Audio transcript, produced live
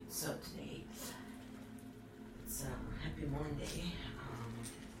Happy Monday.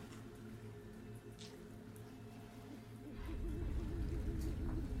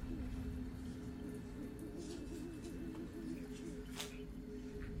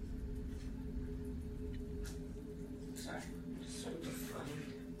 Sorry, just trying to find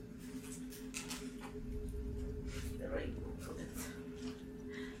the right one for it.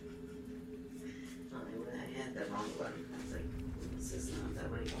 When I had the wrong one, I was like, this is not the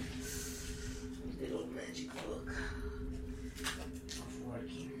right one. Little magic book of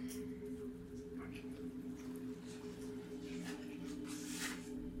working.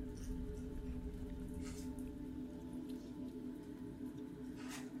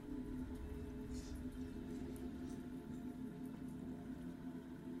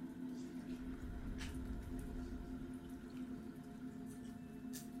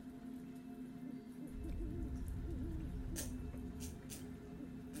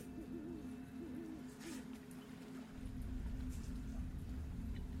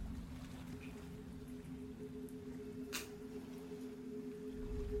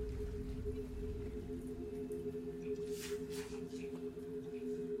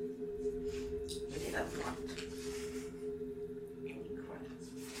 We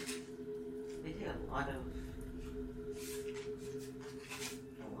did a lot of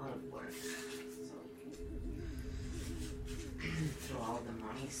work. So through all the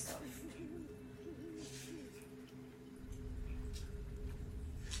money stuff.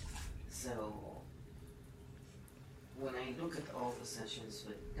 So when I look at all the sessions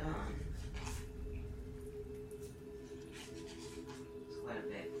we've done, it's quite a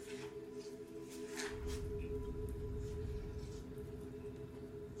bit.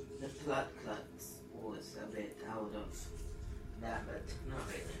 The blood clots was a bit out of that, but not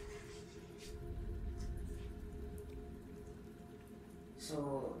really.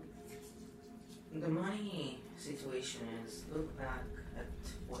 So the money situation is, look back at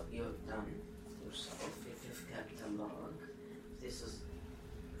what you've done yourself. If you've kept a log, if this is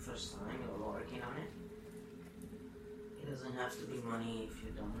the first time you're working on it, it doesn't have to be money if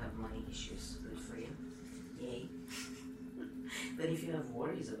you don't have money issues. Good for you. Yay. But if you have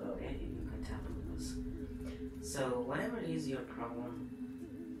worries about it, you can tackle those. So whatever is your problem,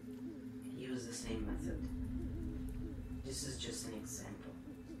 use the same method. This is just an example.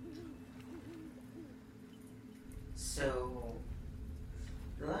 So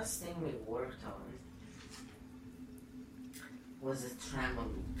the last thing we worked on was a tremor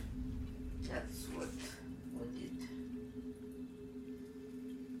loop. That's what we did.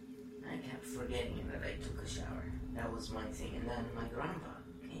 I kept forgetting that I took a shower. That was my thing. And then my grandpa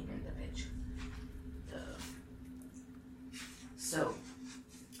came in the picture. So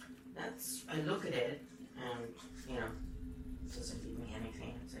that's, I look at it and, it doesn't give me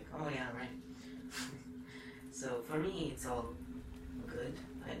anything. It's like, oh yeah, right. So for me, it's all good.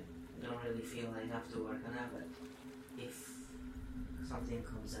 I don't really feel I have to work on that, but if something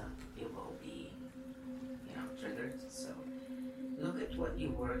comes up, it will be, triggered. So look at what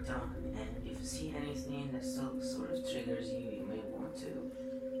you worked on, and if you see anything that still sort of triggers you, you may want to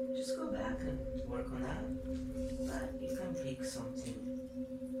just go back and work on that. But you can pick something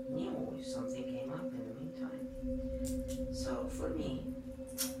new if something came up in the meantime. So for me,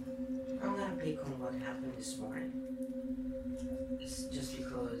 I'm gonna pick on what happened this morning. It's just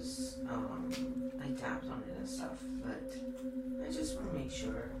because I tapped on it and stuff, but I just want to make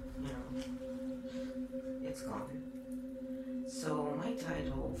sure, it's gone. So my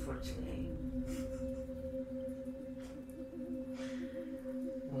title for today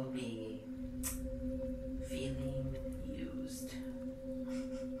will be Feeling Used.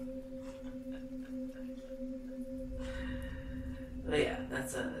 But yeah,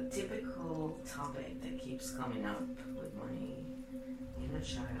 that's a typical topic that keeps coming up with my inner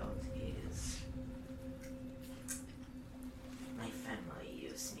child is my family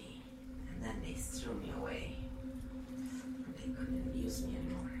used me and then they threw me away. They couldn't use me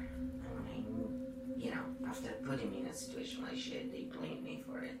anymore. And after putting me in a situation like shit, they blamed me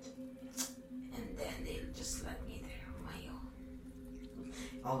for it. And then they just let me there on my own.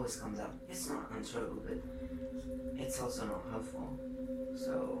 It always comes up. It's not untrue, but it's also not helpful.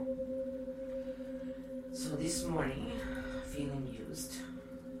 So this morning, feeling used,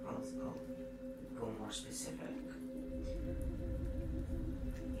 I'll go more specific.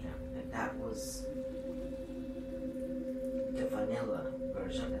 That was the vanilla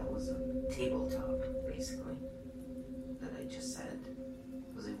version. That was a tabletop, basically, that I just said,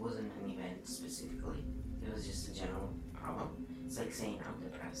 because it wasn't an event specifically. It was just a general problem. It's like saying I'm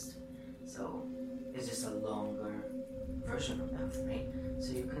depressed. So it's just a longer version of that, right?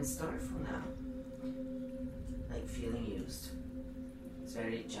 So you can start from that. like feeling used. It's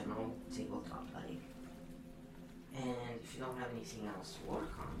very general tabletop like. And if you don't have anything else to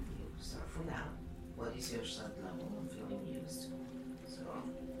work on, you start from that. What is your sub level of feeling used? So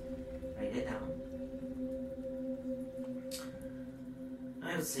write it down.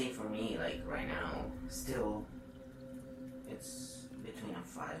 I would say for me, like right now, still it's between a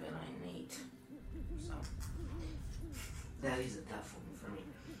 5 and an 8. So that is a tough one for me.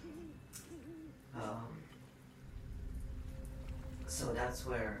 So that's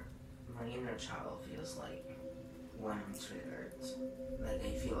where my inner child feels like when I'm triggered, like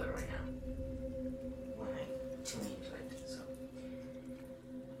I feel it right now when I tune into it. So,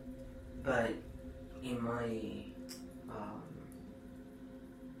 but in my in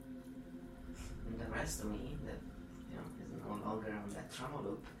the rest of me that is no longer on that trauma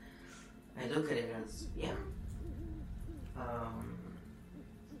loop, I look at it as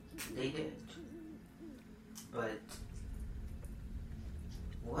they did, but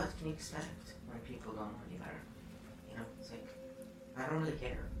what can you expect when people don't really matter? It's like, I don't really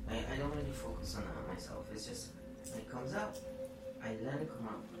care. I don't really focus on myself. It's just, when it comes up, I let it come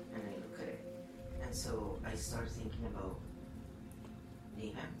up and I look at it. And so I start thinking about the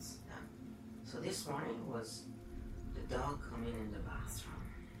events. So this morning was the dog coming in the bathroom.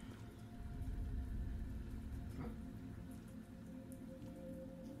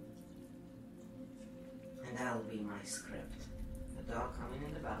 And that'll be my script. The dog coming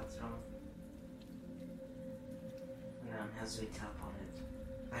in the bathroom. And as we tap on it,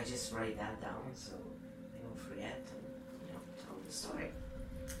 I just write that down so I don't forget and tell the story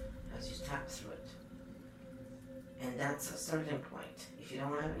as you tap through it. And that's a starting point. If you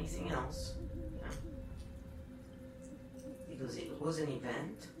don't have anything else, because it was an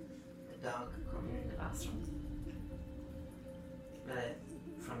event, the dog coming in the bathroom. But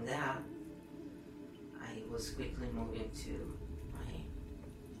from that, I was quickly moving to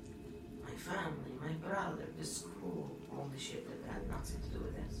my family, my brother, the school, all the shit that had nothing to do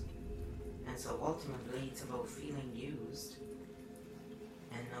with this. And so ultimately it's about feeling used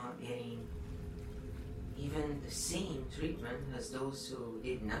and not getting even the same treatment as those who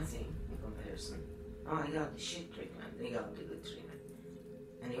did nothing in comparison. Oh, I got the shit treatment, they got the good treatment.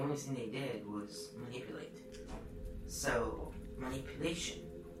 And the only thing they did was manipulate. So manipulation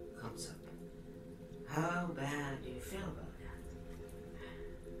comes up. How bad do you feel about that?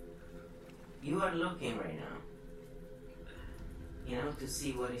 You are looking right now, to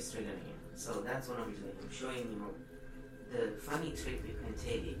see what is triggering you. So that's what I'm doing. I'm showing you the funny trick you can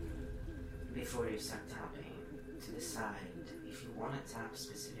take before you start tapping to decide if you want to tap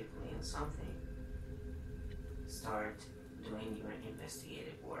specifically on something. Start doing your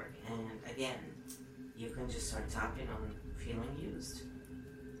investigative work. And again, you can just start tapping on feeling used.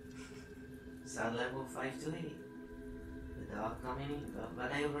 Sound level 5 to 8. The dog coming in,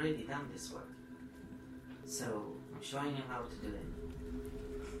 but I already done this work. So I'm showing you how to do it.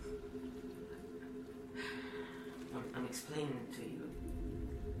 I'm explaining to you.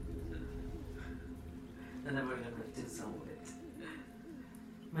 And then we're gonna do some of it.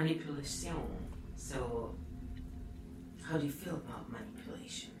 Manipulation. So how do you feel about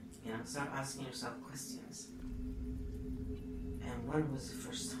manipulation? Start asking yourself questions. And when was the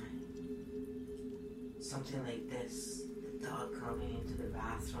first time? Something like this. The dog coming into the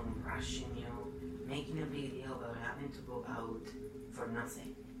bathroom, rushing you, making a big deal about having to go out for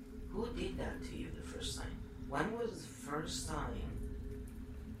nothing. Who did that to you the first time? When was the first time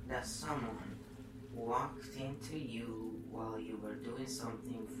that someone walked into you while you were doing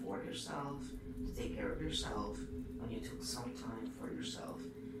something for yourself, to take care of yourself, when you took some time for yourself,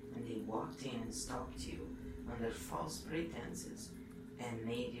 and they walked in and stopped you under false pretenses and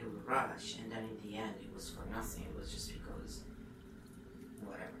made you rush, and then in the end it was for nothing, it was just because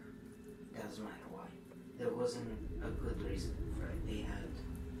whatever, doesn't matter why. There wasn't a good reason for it. They had,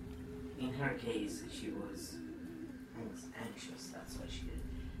 in her case, she was anxious, that's why she did it.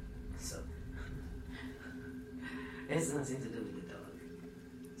 So it has nothing to do with the dog.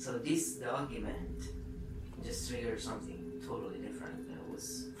 So this dog event just triggered something totally different that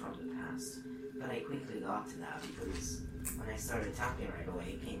was from the past. But I quickly got to that because when I started tapping right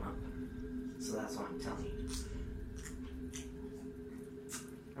away, it came up. So that's what I'm telling you.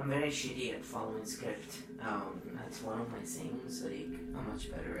 I'm very shitty at following script. That's one of my things. Like, I'm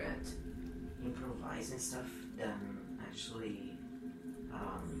much better at improvising stuff than actually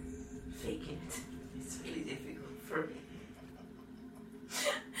faking it. It's really difficult for me.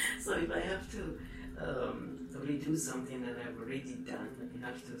 So if I have to redo something that I've already done, I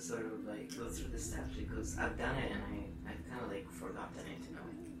have to sort of like go through the steps because I've done it and I kind of like forgotten it in a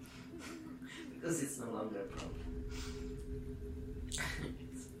way. Because it's no longer a problem.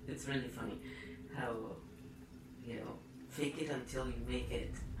 It's really funny how, fake it until you make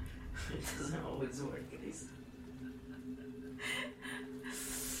it. It doesn't always work, at least.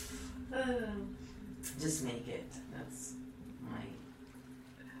 Just make it. That's my...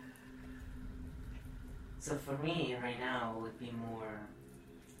 So for me, right now, it would be more...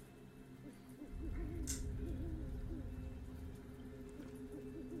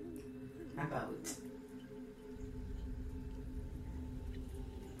 about...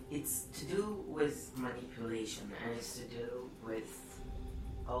 It's to do with manipulation, and it's to do with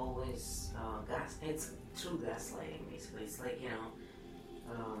always it's true gaslighting, basically. It's like,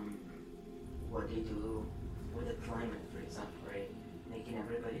 what they do with the climate, for example, right? Making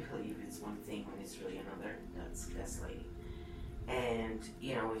everybody believe it's one thing when it's really another. That's gaslighting. And,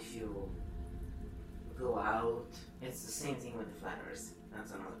 if you go out, it's the same thing with the flat earth.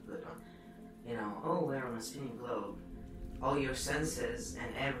 That's another good one. Oh, we're on a spinning globe. All your senses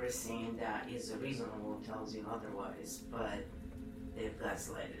and everything that is reasonable tells you otherwise, but they've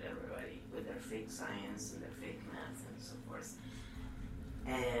gaslighted everybody with their fake science and their fake math and so forth.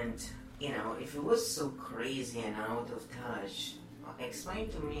 And, if it was so crazy and out of touch, explain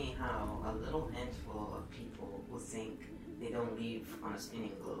to me how a little handful of people who think they don't live on a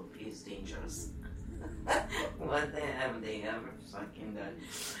spinning globe is dangerous. What have they ever fucking done?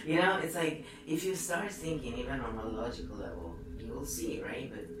 It's like, if you start thinking even on a logical level, you will see,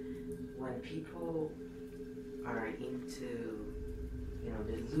 right? But when people are into,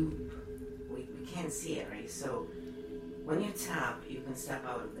 the loop, we can't see it, right? So when you tap, you can step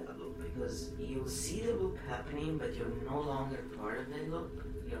out of that loop because you'll see the loop happening, but you're no longer part of that loop.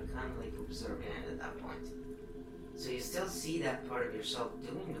 You're kind of like observing it at that point. So you still see that part of yourself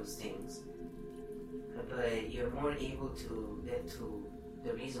doing those things, but you're more able to get to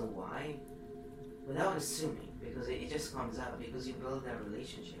the reason why without assuming, because it just comes out, because you build that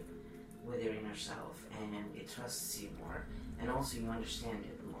relationship with your inner self and it trusts you more, and also you understand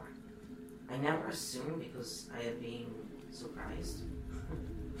it more. I never assume because I have been surprised.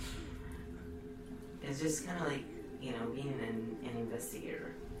 It's just kind of like, being an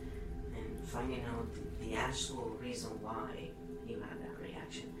investigator and finding out the actual reason why you had that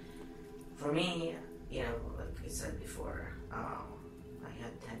reaction. For me, like I said before, I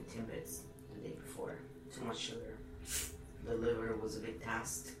had 10 Timbits the day before. Too much sugar. The liver was a bit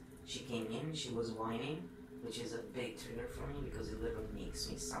tasked. She came in, she was whining, which is a big trigger for me because the liver makes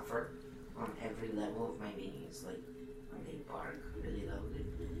me suffer on every level of my being. It's like when they bark really loudly.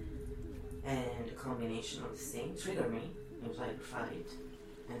 And the combination of the thing triggered me. It was like a fight.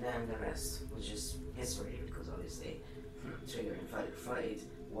 And then the rest was just history because obviously trigger and fight or fight.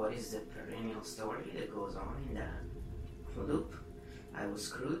 What is the perennial story that goes on in that loop? I was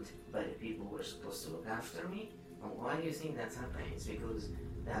screwed by the people who were supposed to look after me. And why do you think that's happening? It's because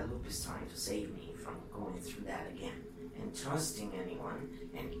that loop is trying to save me from going through that again and trusting anyone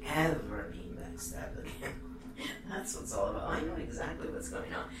and ever being backstabbed again. That's what's all about. I know exactly what's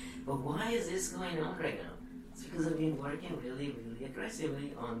going on. But why is this going on right now? It's because I've been working really, really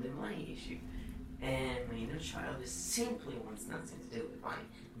aggressively on the money issue. And my inner child just simply wants nothing to do with money.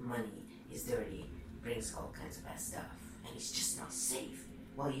 Money is dirty, brings all kinds of bad stuff, and it's just not safe.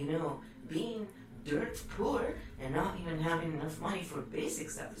 Well, being dirt poor and not even having enough money for basic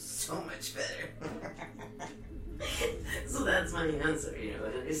stuff is so much better. So that's my answer,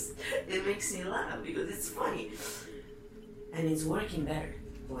 and it makes me laugh because it's funny. And it's working better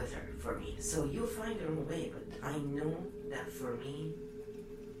with her, for me. So you find your own way, but I know that for me,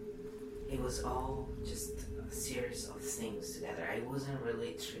 it was all just a series of things together. I wasn't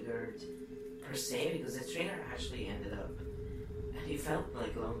really triggered per se because the trigger actually ended up, and it felt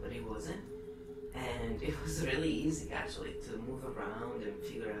like long, but it wasn't. And it was really easy actually to move around and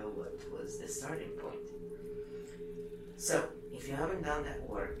figure out what was the starting point. So if you haven't done that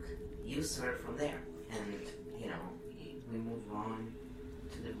work, you start from there, and we move on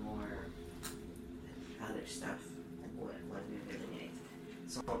to the more other stuff when we eliminate.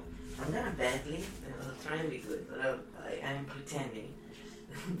 So I'm gonna badly, I'll try and be good, but I am pretending.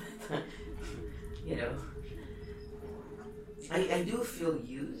 I do feel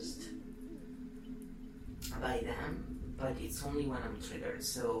used by them, but it's only when I'm triggered.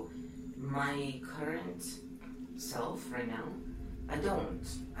 So my current self right now, I don't.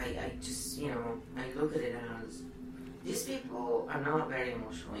 I just, I look at it as, these people are not very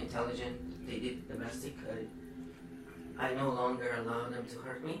emotionally intelligent. They did the best they could. I no longer allow them to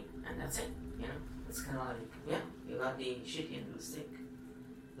hurt me, and that's it. It's kind of like, you got the shitty end of the stick.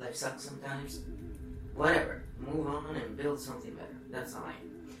 Life sucks sometimes. Whatever. Move on and build something better. That's all I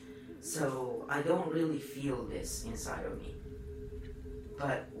am. So I don't really feel this inside of me.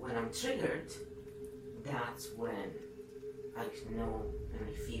 But when I'm triggered, that's when I know and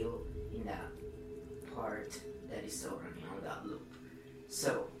I feel in that part that is still running on that loop.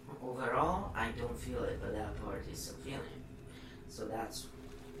 So overall, I don't feel it, but that part is still feeling it. So that's,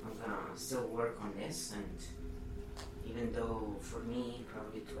 I'm gonna still work on this, and even though for me,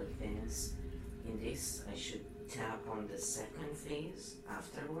 probably to advance in this, I should tap on the second phase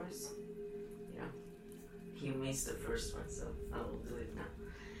afterwards. You know, you missed the first one, so I will do it now.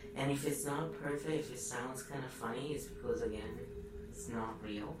 And if it's not perfect, if it sounds kind of funny, it's because, again, it's not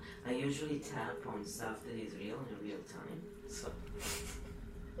real. I usually tap on stuff that is real in real time, so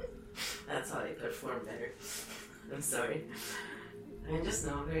that's how I perform better. I'm sorry. I'm just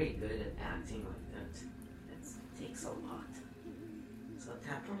not very good at acting like that. It takes a lot. So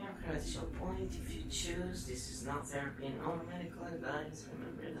tap on your critical point if you choose. This is not therapy and no medical advice,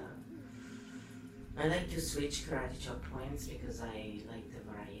 remember that. I like to switch critical points because I like the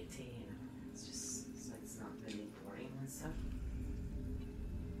variety, you know. It's just, so it's not really boring and stuff.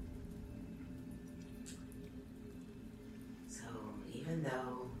 So even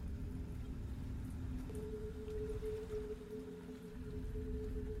though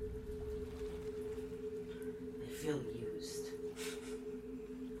I feel used.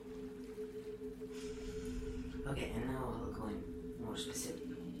 Okay, and now I'll go in more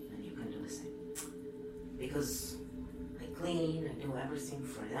specifically, and you can do the same. Because I clean, I do everything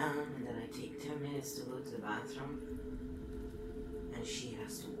for them, and then I take 10 minutes to go to the bathroom, and she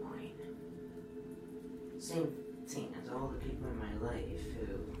has to whine. Same thing as all the people in my life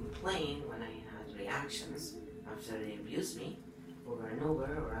who complain when I had reactions after they abused me over and over,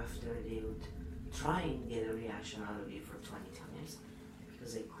 or after they would try and get a reaction out of you for 20 times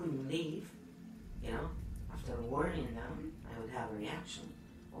because they couldn't leave, you know. After warning them, I would have a reaction.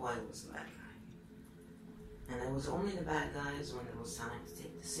 Oh, I was the bad guy. And I was only the bad guys when there was time to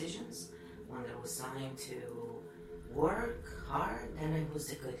take decisions, when there was time to work hard, then I was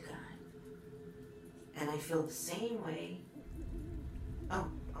the good guy. And I feel the same way.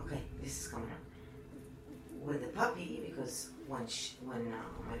 Oh, okay, this is coming up. With the puppy, because when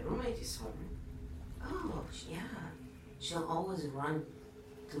my roommate is home, oh, yeah, she'll always run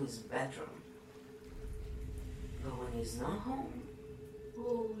to his bedroom. But when he's not home,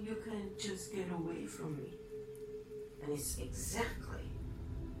 oh, you can't just get away from me. And it's exactly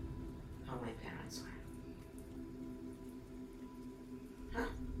how my parents were. Huh?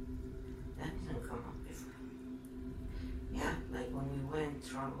 That didn't come up before. Yeah, like when we went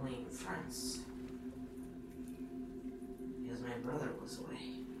traveling in France. Because my brother was away.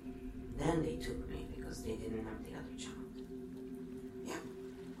 Then they took me because they didn't have the other child. Yeah,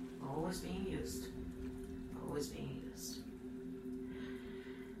 always being used. Always being used.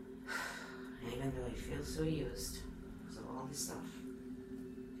 And even though I feel so used because of all this stuff,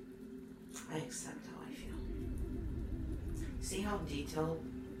 I accept how I feel. See how detailed?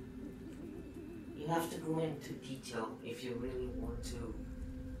 You have to go into detail if you really want to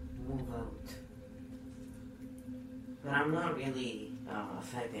move out. But I'm not really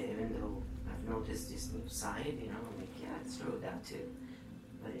affected, even though I've noticed this new side, you know, like, yeah, it's true, that too.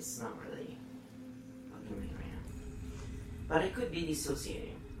 But it's not really bugging me right now. But I could be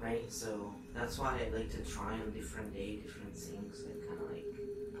dissociating, right? So that's why I like to try on different things that kind of like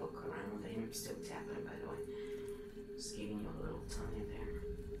poke around. I'm still tapping, by the way. Just giving you a little time there.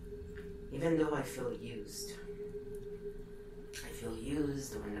 Even though I feel used. I feel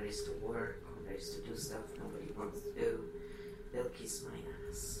used when there is to work, when there is to do stuff nobody wants to do. They'll kiss my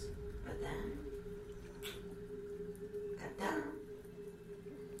ass. But then, ta-da,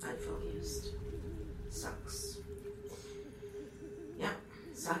 I feel used. Sucks. Yeah,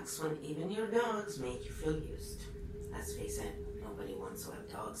 sucks when even your dogs make you feel used. Let's face it, nobody wants to have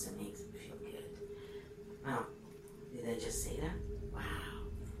dogs that makes them feel good. Well, did I just say that?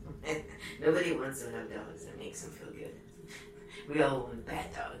 Wow. Nobody wants to have dogs that makes them feel good. We all want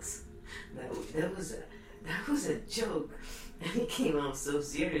bad dogs. That was a joke. And it came out so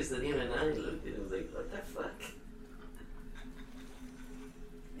serious that even I looked at it and was like, what the fuck?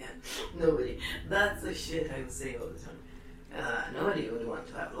 Yeah, nobody. That's the shit I would say all the time. Nobody would want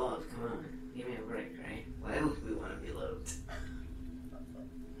to have love. Come on, give me a break, right? Why would we want to be loved?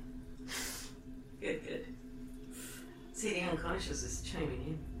 Good. See, the unconscious is chiming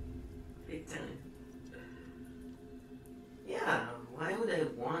in. Big time. Yeah, why would I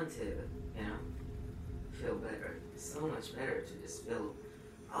want to, you know, feel better? It's so much better to just feel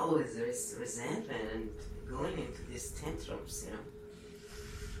always this resentment and going into these tantrums, you know.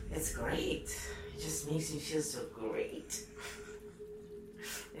 It's great. It just makes me feel so great.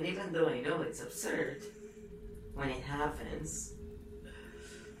 And even though I know it's absurd when it happens,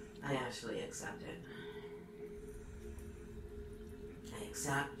 I actually accept it. I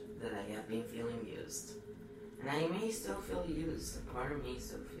accept that I have been feeling used. And I may still feel used. A part of me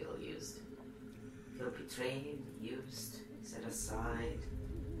still feel used. Feel betrayed, used, set aside,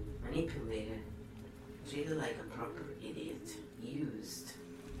 manipulated, treated like a proper idiot, used.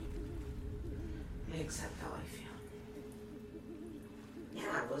 I accept how I feel.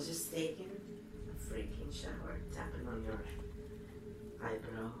 Yeah, I was just taking a freaking shower, tapping on your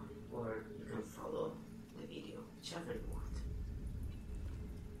eyebrow, or you can follow the video, whichever you want.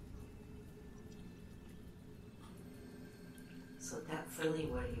 So tap freely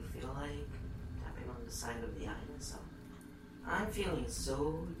where you feel like, tapping on the side of the eye and so. I'm feeling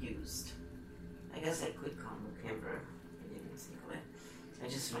so used. I guess I could call the camera. I didn't think of it. I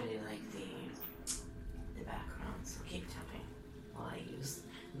just really like the background, so keep tapping while I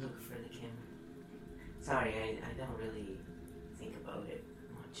look for the camera. Sorry, I don't really think about it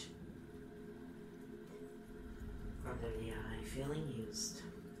much. Under the eye, feeling used.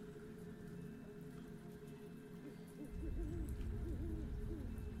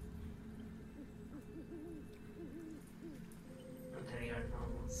 Under your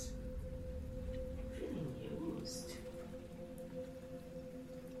nose, feeling used.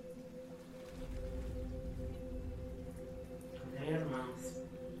 Under your mouth,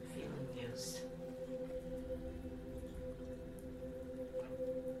 feeling used.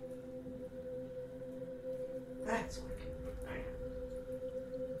 That's working.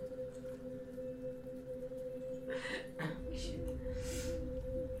 Shit.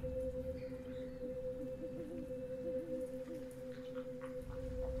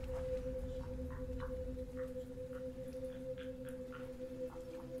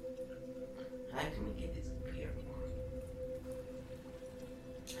 I have to make it disappear more.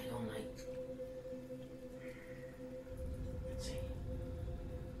 I don't like. Let's see.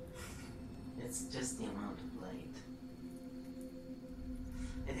 It's just the amount of light.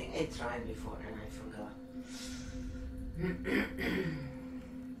 I think I tried before and I forgot.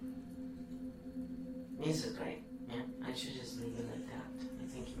 This is great. Yeah, I should just leave it like that. I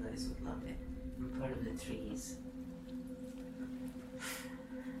think you guys would love it. I'm part of the trees.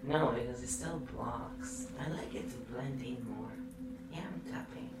 No, because it still blocks. I like it to blend in more. Yeah, I'm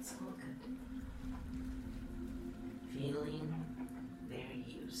tapping. It's all good. Feeling very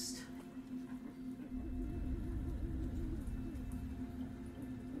used.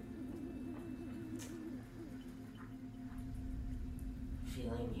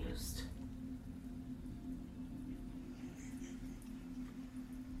 Feeling used.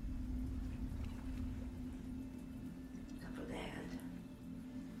 Top of the head.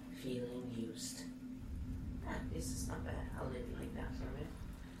 Feeling used. Ah, this is not bad. I'll leave it like that for a bit.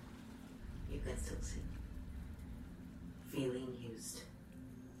 You can still see. Feeling used.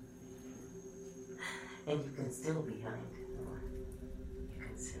 And you can still behind. You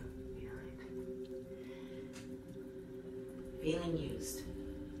can still behind. Feeling used.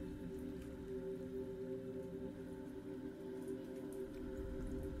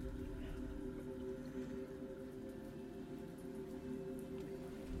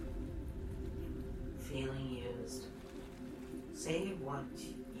 Feeling used. Say what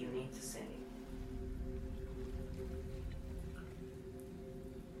you need to say.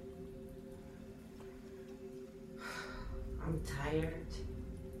 I'm tired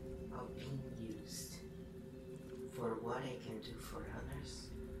of being used for what I can do for others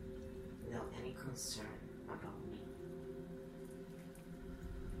without any concern about me.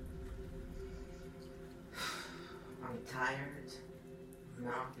 I'm tired of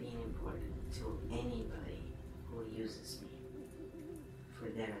not being important to anybody who uses me for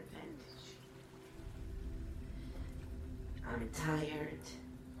their advantage. I'm tired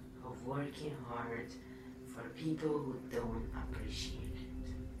of working hard for people who don't appreciate it,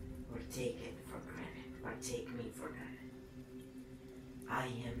 or take it for granted, or take me for granted. I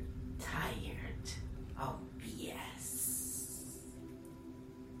am tired of BS.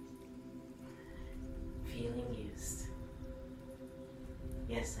 Feeling used.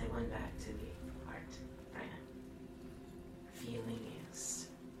 Yes, I went back to the heart right now. Feeling used.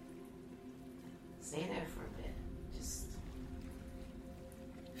 Stay there for a bit. Just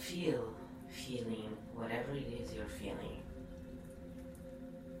feeling whatever it is you're feeling.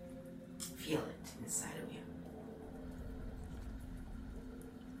 Feel it inside of you.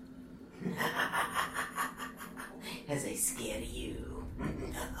 As I scare you.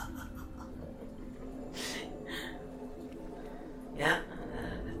 Yeah,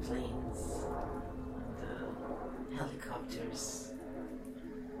 the planes, the helicopters.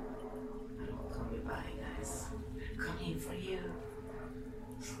 They're all coming by, guys. They're coming for you.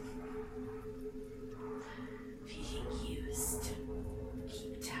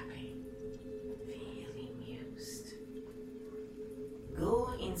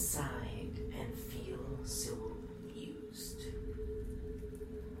 inside and feel so used.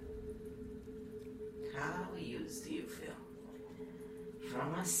 How used do you feel?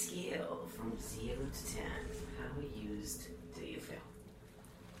 From a scale from 0 to 10, how used do you feel?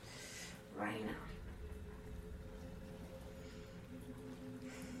 Right now.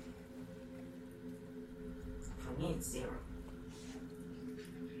 For me, it's 0.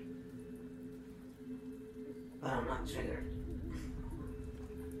 But I'm not triggered.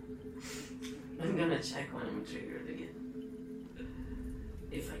 I'm gonna check when I'm triggered again.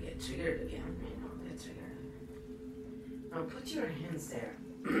 If I get triggered again, I'll get triggered. Now put your hands there.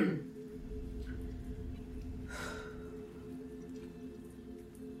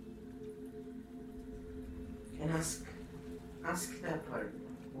 And ask that part,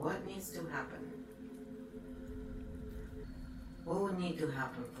 what needs to happen? What would need to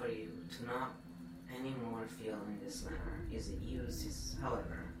happen for you to not anymore feel in this manner? Is it used? Is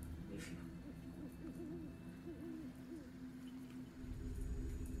however you feel?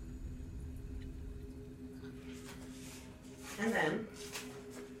 And then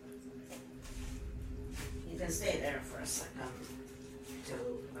you can stay there for a second till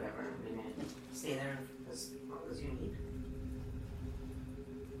whatever minute. Stay there as long as you need.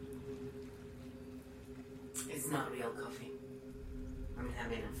 It's not real coffee. I'm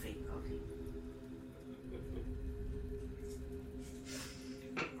having a fake coffee.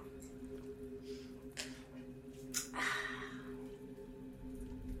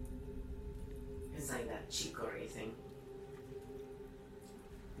 It's like that chicory thing.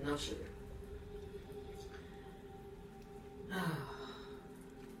 No sugar.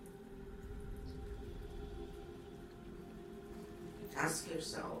 Ask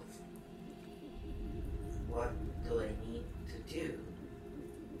yourself, what do I need to do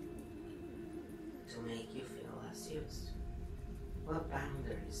to make you feel less used? What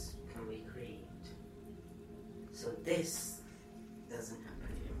boundaries can we create so this doesn't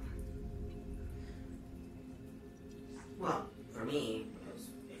happen anymore? Well, for me,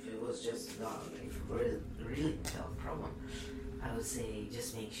 if it was just a dog, if it were a really dog problem, I would say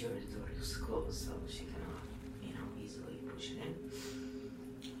just make sure the door is closed so she cannot, easily push it in.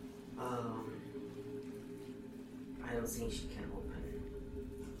 I don't think she can open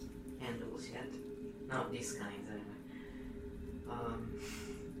handles yet. Not these kinds anyway.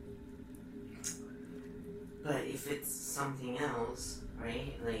 But if it's something else,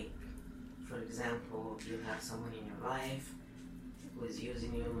 right? Like, for example, you have someone in your life who is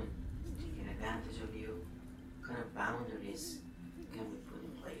using you and taking advantage of you, what kind of boundaries can we put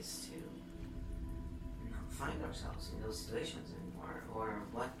in place to not find ourselves in those situations anymore? Or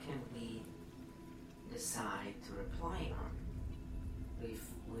what can we decide to reply on if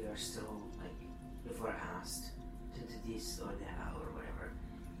we are still, if we're asked to do this or that or whatever.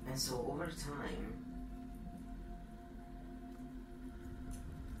 And so over time,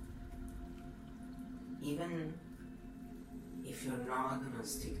 even if you're not gonna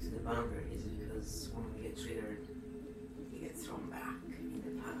stick to the boundaries, because when we get triggered, we get thrown back in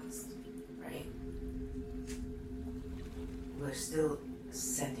the past, right? We're still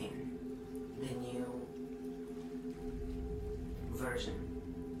setting the new version.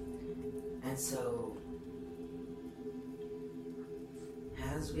 And so,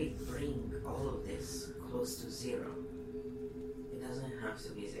 as we bring all of this close to 0, it doesn't have to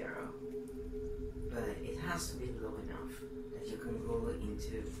be 0, but it has to be low enough that you can go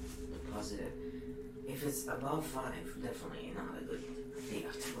into the positive. If it's above 5, definitely not a good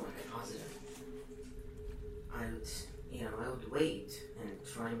idea to go into positive. I would wait and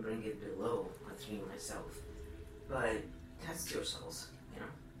try and bring it below a 3 myself. But test yourselves,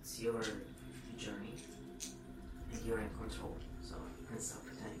 it's your journey and you're in control, so you can stop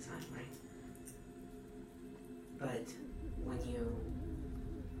at any time, right? But when you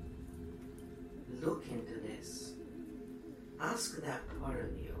look into this, ask that part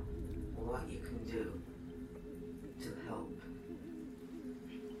of you what you can do to help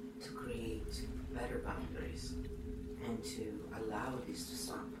to create better boundaries and to allow this to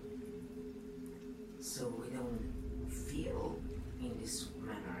stop, so we don't feel in this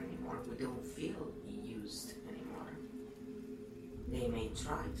manner anymore. We don't feel used anymore. They may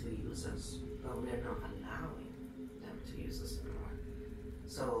try to use us, but we're not allowing them to use us anymore.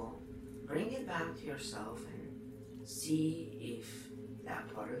 So bring it back to yourself and see if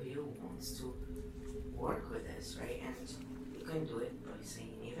that part of you wants to work with this, right? And you can do it by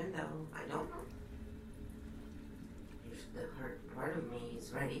saying, even though I don't know if the hurt part of me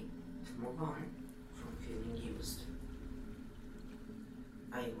is ready to move on from feeling used,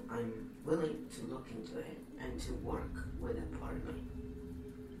 I'm willing to look into it and to work with that part of me.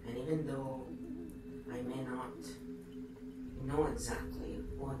 exactly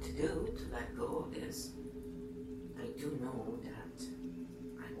what to do to let go of this. I do know that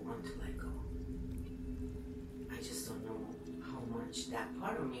I want to let go. I just don't know how much that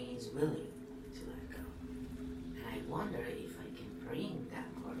part of me is willing to let go. And I wonder if I can bring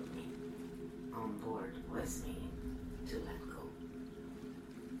that part of me on board with me to let go.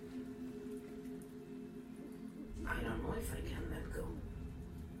 I don't know if I can let go.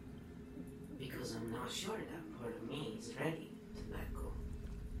 Because I'm not sure that part of me is ready to let go.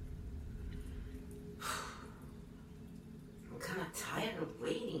 I'm kind of tired of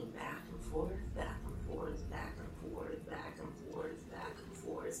waiting back and forth, back and forth, back and forth, back and forth, back and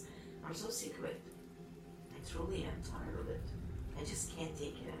forth. I'm so sick of it. I truly am tired of it. I just can't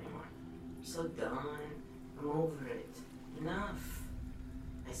take it anymore. I'm so done. I'm over it. Enough.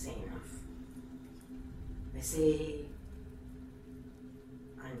 I say enough. I say,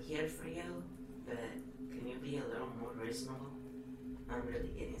 I'm here for you, but can you be a little more reasonable? I'm really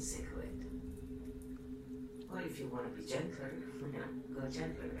getting sick of it. Or if you want to be gentler, go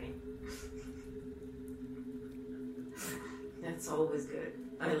gentler, right? That's always good.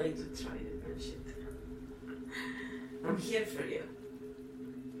 I like to try different shit. I'm here for you.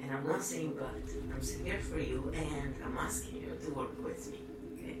 And I'm not saying but. I'm here for you and I'm asking you to work with me.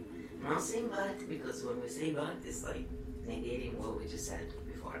 Okay? I'm not saying but because when we say but, it's like negating what we just said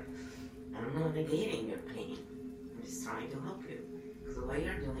before. And I'm not negating your pain. I'm just trying to help you. Because the way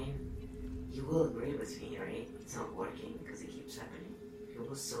you're doing, you will agree with me, right? It's not working because it keeps happening. If it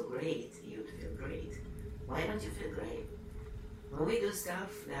was so great, you'd feel great. Why don't you feel great? When we do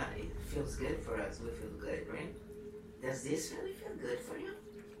stuff that it feels good for us, we feel good, right? Does this really feel good for you?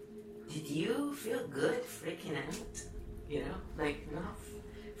 Did you feel good freaking out? You know, like not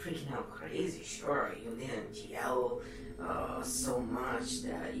freaking out crazy. Sure, you didn't yell so much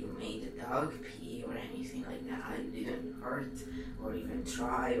that you made the dog pee or anything like that. You didn't hurt or even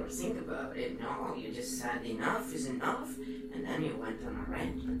try or think about it. No, you just said enough is enough, and then you went on a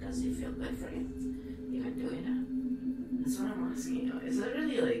rant. But does it feel good for you? Even doing that? That's what I'm asking you. Is it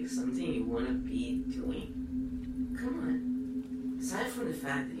really like something you want to be doing? Come on. Aside from the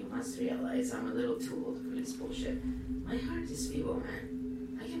fact that you must realize I'm a little too old for this bullshit, my heart is feeble,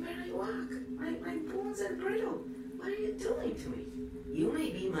 man. I can barely walk. My bones are brittle. What are you doing to me? You may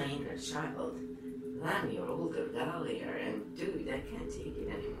be my inner child, but I'm your older gal here, and dude, I can't take it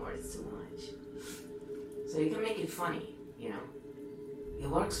anymore. It's too much. So you can make it funny, you know. It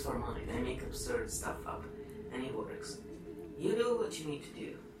works for mine. I make absurd stuff up, and it works. You do what you need to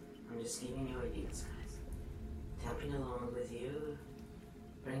do. I'm just giving you ideas, guys. Tapping along with you,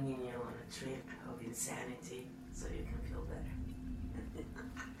 bringing you on a trip of insanity so you can feel better.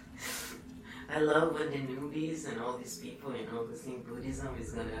 I love when the newbies and all these people, who think Buddhism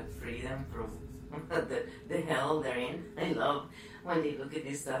is going to free them from the hell they're in. I love when they look at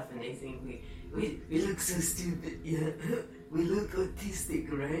this stuff and they think we look so stupid, yeah. We look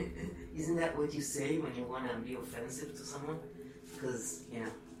autistic, right? Isn't that what you say when you want to be offensive to someone? Because,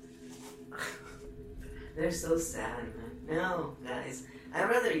 they're so sad, man. No, guys, I'd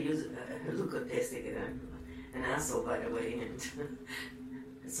rather use look autistic than an asshole, by the way,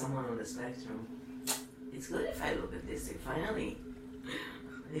 and someone on the spectrum. It's good if I look autistic, finally.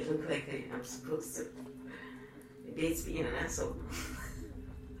 I look like I'm supposed to. It beats being an asshole.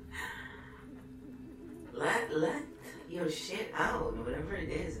 Let your shit out, whatever it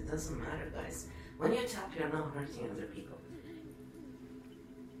is, it doesn't matter, guys. When you tap, you're not hurting other people.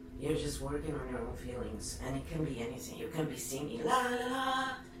 You're just working on your own feelings, and it can be anything. You can be singing la la la,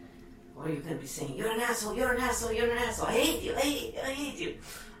 or you can be saying you're an asshole, you're an asshole, you're an asshole. I hate you, I hate you, I hate you.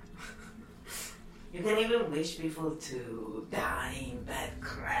 You can even wish people to die in bad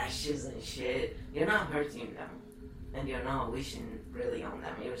crashes and shit. You're not hurting them, and you're not wishing really on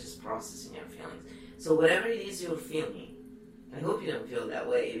them. You're just processing your feelings. So whatever it is you're feeling, I hope you don't feel that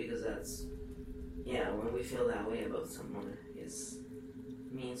way, because that's, when we feel that way about someone, it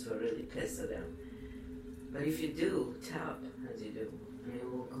means we're really pissed at them. But if you do, tap as you do, and it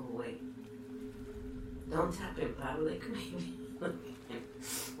will go away. Don't tap in public, maybe.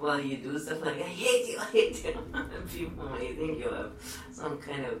 While you do stuff like, I hate you, I hate you. People may think you have some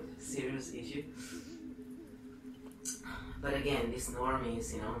kind of serious issue. But again, these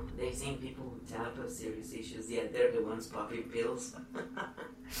normies, they think people who tap have serious issues, yet they're the ones popping pills.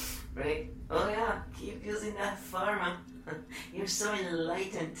 Right? Oh yeah, keep using that pharma. You're so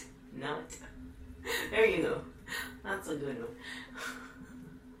enlightened. Not. There you go. That's a good one.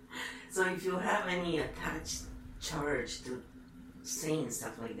 So if you have any attached charge to saying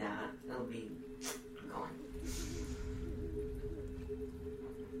stuff like that, it'll be gone.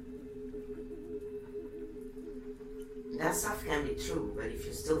 that stuff can be true, but if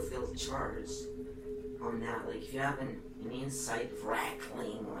you still feel charged on that, like if you have an inside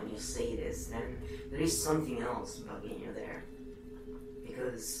rattling when you say this, then there is something else bugging you there.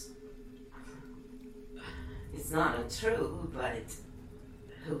 Because it's not untrue, but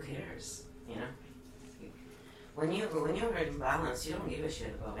who cares, you know? When you're in balance, you don't give a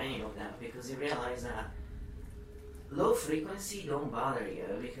shit about any of that, because you realize that low frequency don't bother you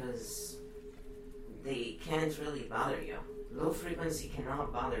because they can't really bother you. Low frequency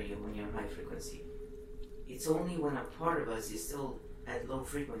cannot bother you when you're high frequency. It's only when a part of us is still at low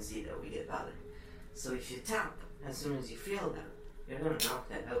frequency that we get bothered. So if you tap, as soon as you feel that, you're going to knock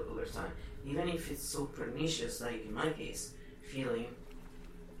that out over time. Even if it's so pernicious, like in my case, feeling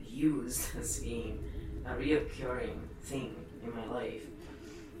used as being a reoccurring thing in my life.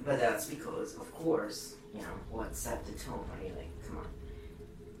 But that's because, of course, you know, what set the tone, right? Like, come on.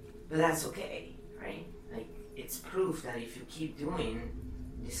 But that's okay, right? Like, it's proof that if you keep doing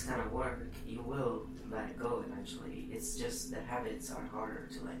this kind of work, you will let it go eventually. It's just that habits are harder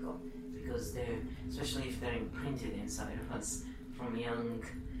to let go because they're, especially if they're imprinted inside of us from young,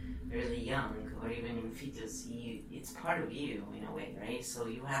 really young, or even in fetus, it's part of you in a way, right? So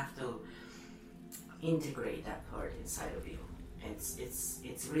you have to integrate that part inside of you.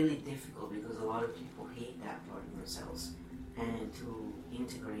 It's really difficult because a lot of people hate that part of themselves, and to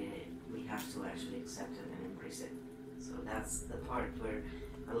integrate it, we have to actually accept it and embrace it. So that's the part where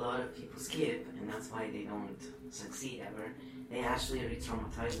a lot of people skip, and that's why they don't succeed ever. They actually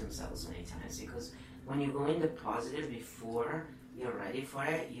re-traumatize themselves many times, because when you go into positive before you're ready for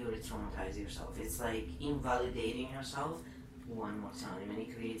it, you re-traumatize yourself. It's like invalidating yourself one more time, and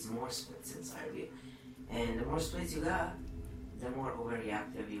it creates more splits inside of you. And the more splits you got, the more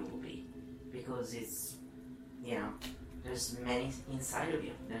overreactive you will be, because it's, you know, there's many inside of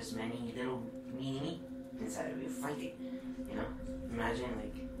you. There's many little me inside of you fighting, you know. Imagine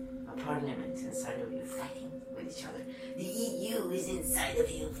like a parliament inside of you fighting with each other. The EU is inside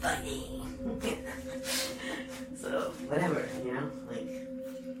of you fighting. So whatever, you know, like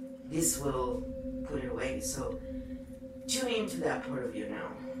this will put it away. So tune into that part of you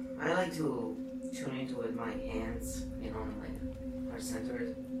now. I like to tune into it with my hands, you know, like heart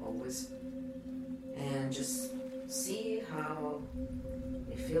centered always, and just see how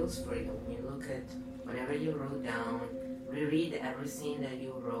it feels for you when you look at whatever you wrote down. Reread everything that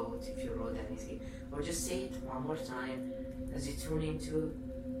you wrote, if you wrote anything, or just say it one more time as you tune into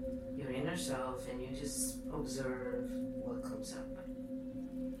your inner self and you just observe what comes up.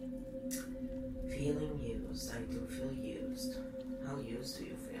 Feeling used. I do feel used. How used do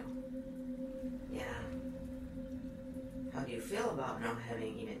you feel? Yeah. How do you feel about not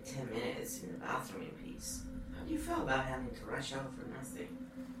having even 10 minutes in the bathroom in peace? How do you feel about having to rush out for nothing?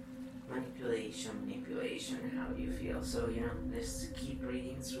 Manipulation, how do you feel? So, you know, just keep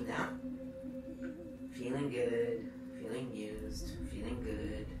reading through that. Feeling good, feeling used, feeling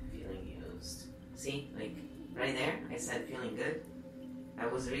good, feeling used. See, like, right there, I said feeling good. I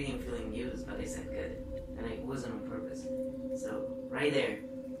was reading feeling used, but I said good. And it wasn't on purpose. So, right there,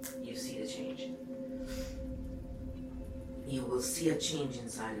 you see the change. You will see a change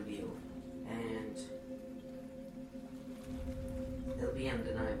inside of you. And it'll be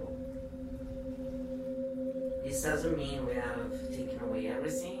undeniable. This doesn't mean we have taken away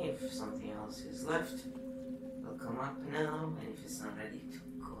everything. If something else is left, it'll come up now, and if it's not ready to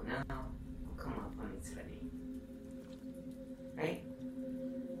go now, it'll come up when it's ready. Right?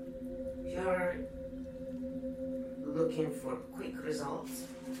 If you're looking for quick results,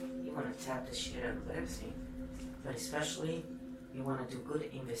 you want to tap the shit out of everything. But especially, you want to do good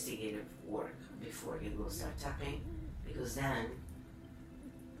investigative work before you go start tapping, because then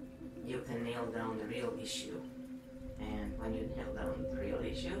you can nail down the real issue. And when you nail down the real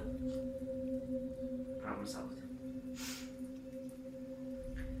issue, problem solved.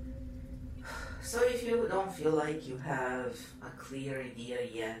 So if you don't feel like you have a clear idea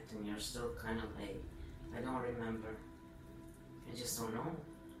yet, and you're still kind of like, I don't remember, I just don't know,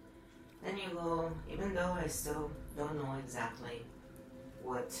 then you go, even though I still don't know exactly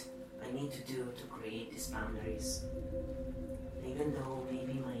what I need to do to create these boundaries, even though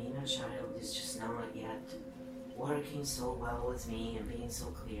maybe my inner child is just not yet working so well with me and being so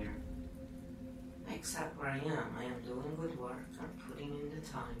clear, I accept where I am. I am doing good work. I'm putting in the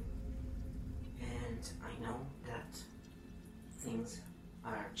time. And I know that things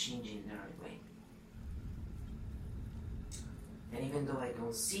are changing the right way. And even though I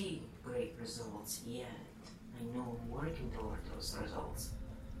don't see great results yet, I know I'm working toward those results.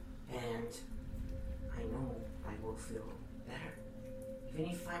 And I know I will feel better.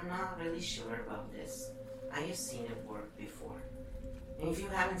 Even if I'm not really sure about this, I have seen it work before. And if you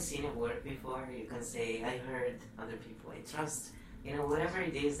haven't seen it work before, you can say, I heard other people I trust. Whatever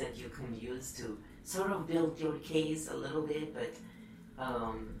it is that you can use to sort of build your case a little bit, but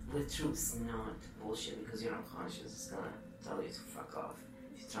with truth, not bullshit, because your unconscious is going to tell you to fuck off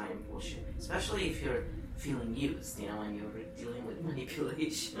if you try and bullshit. Especially if you're feeling used, and you're dealing with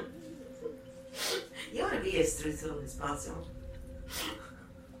manipulation. You want to be as truthful as possible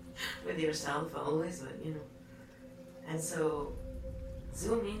with yourself always, but And so,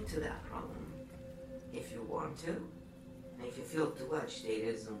 zoom into that problem if you want to. And if you feel too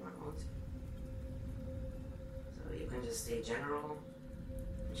agitated, zoom out. So you can just stay general,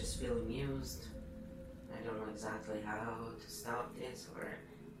 just feeling used. I don't know exactly how to stop this, or,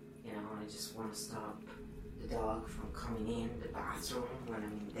 I just want to stop the dog from coming in the bathroom when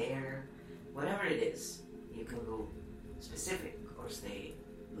I'm there. Whatever it is, you can go specific or stay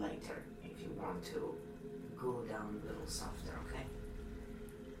lighter if you want to go down a little softer, okay?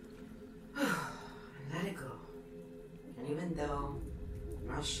 And let it go. And even though I'm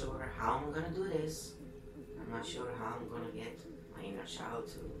not sure how I'm gonna do this, I'm not sure how I'm gonna get my inner child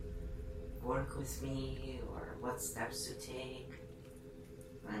to work with me or what steps to take,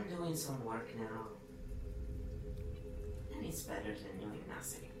 but I'm doing some work now, and it's better than doing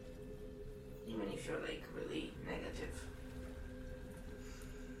nothing, even if you're like really negative.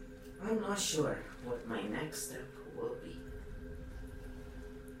 I'm not sure what my next step will be.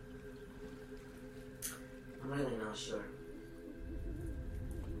 I'm really not sure.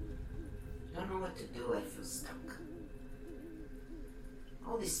 I don't know what to do. I feel stuck.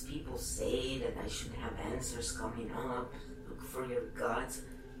 All these people say that I should have answers coming up. Look for your guts.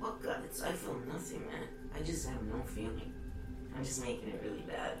 What guts? I feel nothing, man. I just have no feeling. I'm just making it really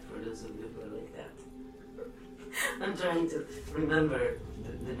bad for those of you who are like that. I'm trying to remember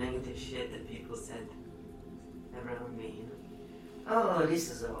the negative shit that people said around me. Oh, this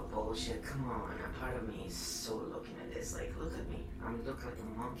is all bullshit. Come on. A part of me is so looking at this. Like, look at me. I look like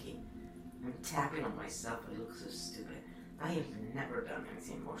a monkey. I'm tapping on myself. I look so stupid. I have never done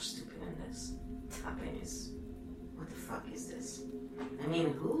anything more stupid than this. Tapping is... What the fuck is this? I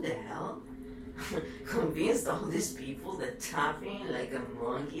mean, who the hell convinced all these people that tapping like a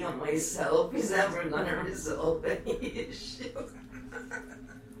monkey on myself is ever gonna resolve any issue?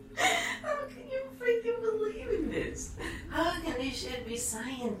 How can you freaking believe in this? How can this shit be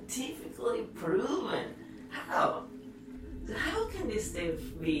scientifically proven? How? How can this thing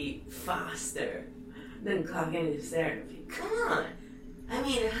be faster than cognitive therapy? Come on! I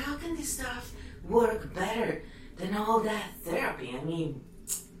mean, how can this stuff work better than all that therapy? I mean,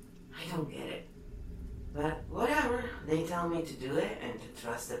 I don't get it. But whatever, they tell me to do it and to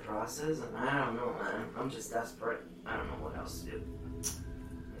trust the process, and I don't know, man. I'm just desperate. I don't know what else to do.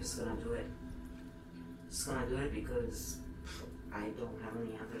 I'm just gonna do it. Just gonna do it because I don't have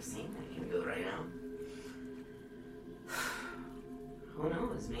any other thing I can do right now. Who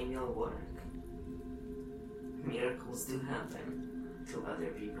knows? Maybe it'll work. Miracles do happen to other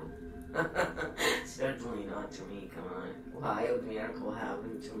people. Certainly not to me, come on. Why would miracle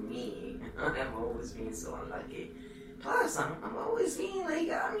happen to me? I've always been so unlucky. Plus, I'm always being like,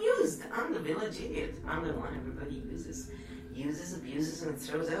 I'm used. I'm the village idiot. I'm the one everybody uses, abuses, and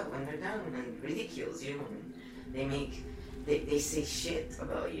throws out when they're done, and ridicules you, and they say shit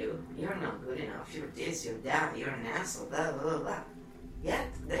about you. You're not good enough. You're this, you're that, you're an asshole, blah, blah, blah. Yet,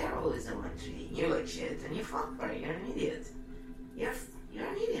 they're always the one treating you like shit, and you fall for it. You're an idiot. You're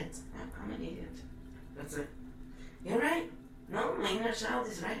an idiot. I'm an idiot. That's it. You're right. No, my inner child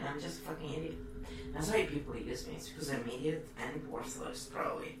is right. I'm just a fucking idiot. That's why people use me. It's because I'm idiot and worthless,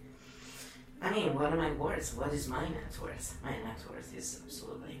 probably. I mean, what am I worth? What is my net worth? My net worth is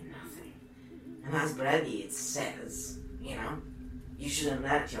absolutely nothing. And as Brad Yates says, you shouldn't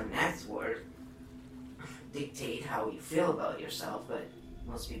let your net worth dictate how you feel about yourself, but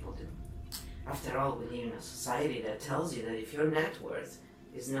most people do. After all, we live in a society that tells you that if your net worth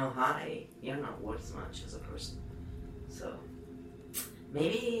is no high, you're not worth much as a person. So,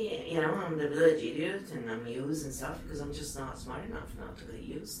 maybe, I'm the village idiot and I'm used and stuff because I'm just not smart enough not to get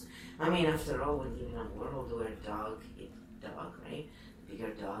used. I mean, after all, we live in a world where dog eat dog, right? The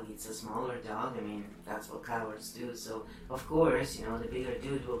bigger dog eats a smaller dog. I mean, that's what cowards do. So, of course, the bigger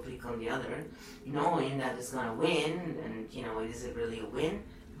dude will pick on the other, knowing that it's going to win. And, is it really a win?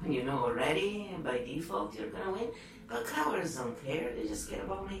 When you know already, by default, you're going to win. But cowards don't care. They just care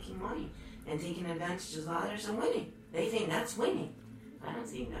about making money and taking advantage of others and winning. They think that's winning. I don't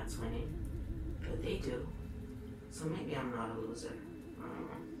think that's winning, but they do. So maybe I'm not a loser. I don't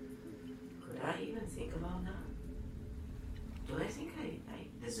know. Could I even think about that? Do I think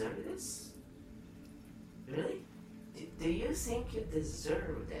I deserve this? Really? Do you think you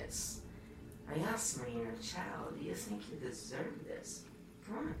deserve this? I asked my inner child, do you think you deserve this?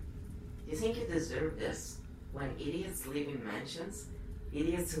 Come on. Do you think you deserve this? When idiots live in mansions,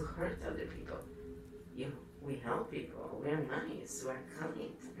 idiots who hurt other people. We help people, we're nice, we're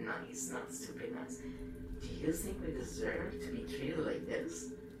kind, nice, not stupid nice. Do you think we deserve to be treated like this?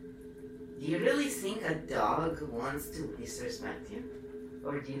 Do you really think a dog wants to disrespect you?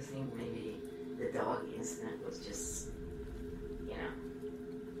 Or do you think maybe the dog incident was just,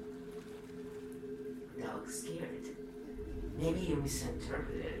 dog scared? Maybe you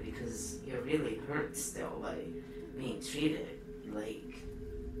misinterpreted it because you're really hurt still by being treated like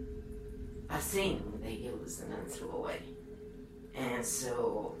a thing they used and then threw away. And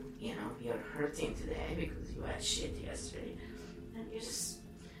so, you're hurting today because you had shit yesterday. And you just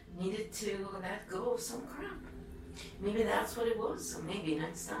needed to let go of some crap. Maybe that's what it was. So maybe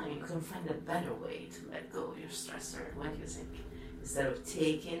next time you can find a better way to let go of your stressor. What do you think? Instead of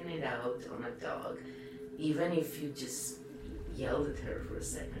taking it out on a dog, even if you just yelled at her for a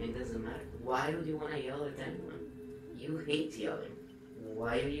second, it doesn't matter. Why would you want to yell at anyone? You hate yelling.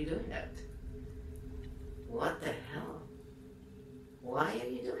 Why are you doing that? What the hell? Why are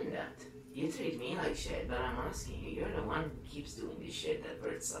you doing that? You treat me like shit, but I'm asking you, you're the one who keeps doing this shit that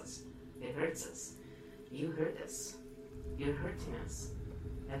hurts us. It hurts us. You hurt us. You're hurting us.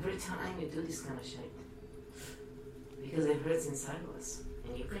 Every time you do this kind of shit. Because it hurts inside of us.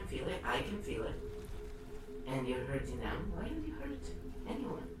 And you can feel it, I can feel it. And you're hurting them. Why would you hurt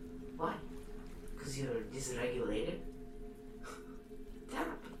anyone? Why? Because you're dysregulated?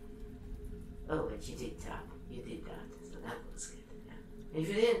 Tap. Oh, but you did tap. You did that. So that was good. Yeah. And if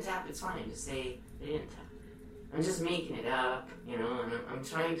you didn't tap, it's fine. Just say, I didn't tap. I'm just making it up, and I'm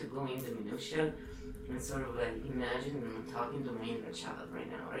trying to go into minutia and sort of like imagine I'm talking to my inner child right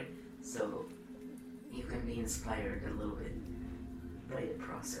now, right? So you can be inspired a little bit by the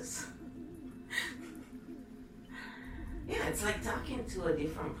process. Yeah, it's like talking to a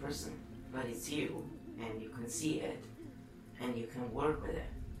different person, but it's you, and you can see it, and you can work with it,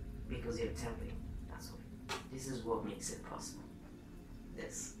 because you're tapping. That's what. This is what makes it possible.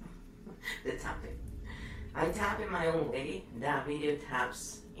 This. The tapping. I tap in my own way. That video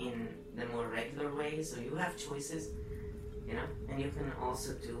taps in the more regular way, so you have choices, and you can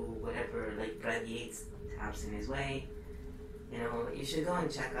also do whatever, like Brad Yates taps in his way. You should go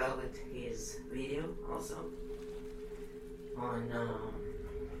and check out his video also. On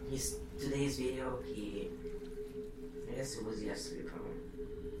today's video, I guess it was yesterday probably,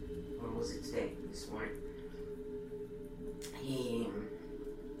 or was it today, this morning?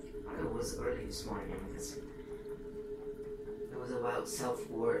 It was early this morning, I guess. It was about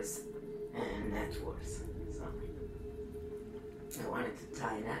self-worth and net worth. So I wanted to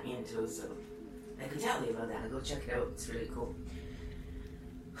tie that into it, so I could tell you about that. Go check it out. It's really cool.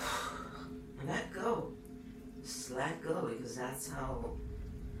 And let go. Just let go, because that's how,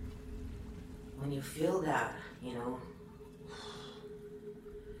 when you feel that,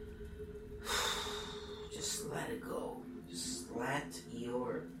 just let it go. Just let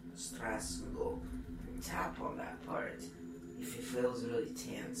your stress go. And tap on that part if it feels really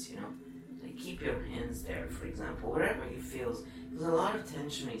tense, Like keep your hands there, for example, wherever it feels. Because a lot of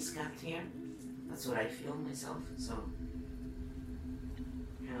tension is kept here. That's what I feel myself. So,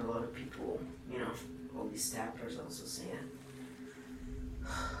 and a lot of people, all these tappers also say it.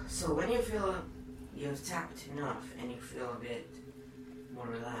 So when you feel you've tapped enough and you feel a bit more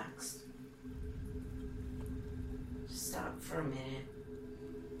relaxed, stop for a minute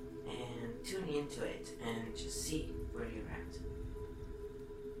and tune into it and just see where you're at.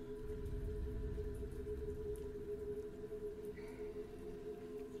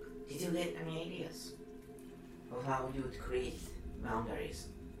 Did you get any ideas of how you would create boundaries?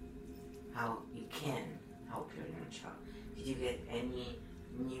 How you can help your inner child? Did you get any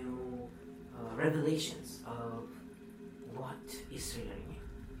new revelations of what is triggering you?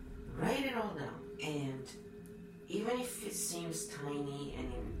 Write it all down, and even if it seems tiny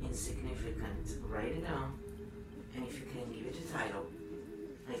and insignificant, write it down. And if you can give it a title,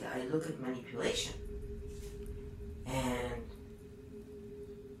 like I look at manipulation, and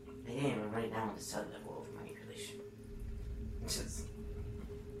I didn't even write down the sub-level of manipulation. Just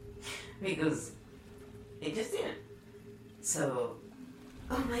because it just didn't. So,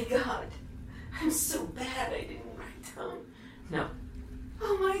 oh my God, I'm so bad I didn't write down. No.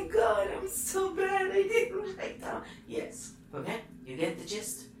 Oh my God, I'm so bad I didn't write down. Yes, okay? You get the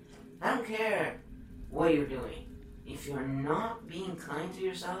gist? I don't care what you're doing. If you're not being kind to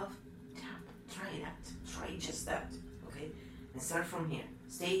yourself, try that. Try just that, okay? And start from here.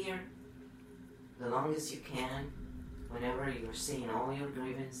 Stay here. the longest you can, whenever you're saying all your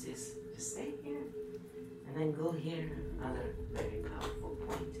grievances, just stay here. And then go here, another very powerful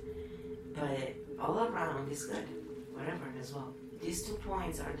point. But all around is good, whatever as well. These 2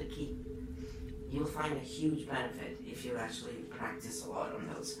 points are the key. You'll find a huge benefit if you actually practice a lot on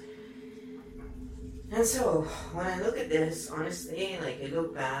those. And so, when I look at this, honestly, like I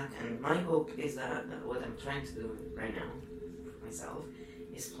look back, and my hope is that what I'm trying to do right now for myself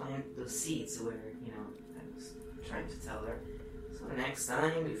is plant those seeds where, I was trying to tell her. So next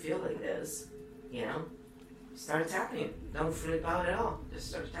time you feel like this, start tapping. Don't flip out at all. Just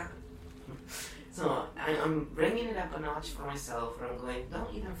start tapping. So I'm bringing it up a notch for myself, where I'm going,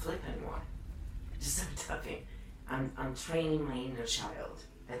 don't even flip anymore. Just start tapping. I'm training my inner child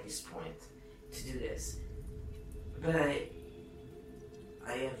at this point to do this. But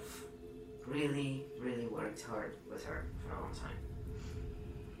I have really, really worked hard with her for a long time.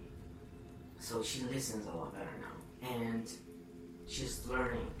 So she listens a lot better now. And she's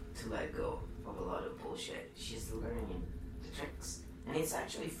learning to let go of a lot of bullshit. She's learning the tricks. And it's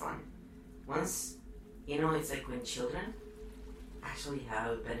actually fun. Once, it's like when children actually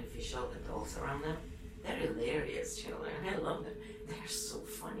have beneficial adults around them, they're hilarious children. I love them. They're so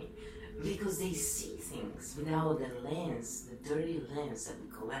funny. Because they see things without the lens, the dirty lens that we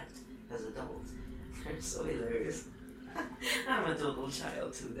collect as adults. They're so hilarious. I'm a total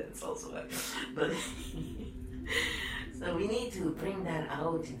child too, that's also why. But so we need to bring that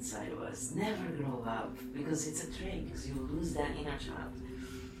out inside of us. Never grow up, because it's a trick, because you lose that inner child.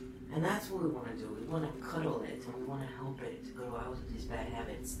 And that's what we want to do. We want to cuddle it, and we want to help it grow out of these bad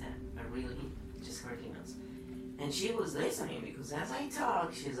habits that are really just hurting us. And she was listening, because as I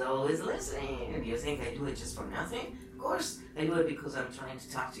talk, she's always listening. And you think I do it just for nothing? Of course, I do it because I'm trying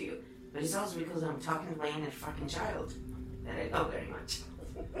to talk to you. But it's also because I'm talking to my inner fucking child that I love very much.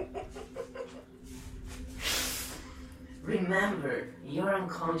 Remember, your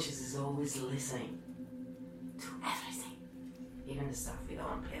unconscious is always listening to everything, even the stuff we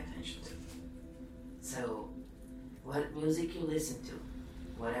don't pay attention to. So, what music you listen to,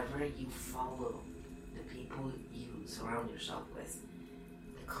 whatever you follow, the people you surround yourself with,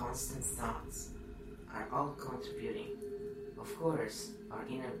 the constant thoughts are all contributing. Of course, our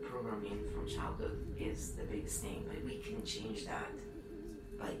inner programming from childhood is the biggest thing, but we can change that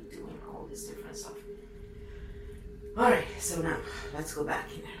by doing all this different stuff. Alright, so now, let's go back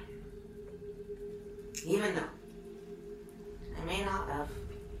in there. Even though I may not have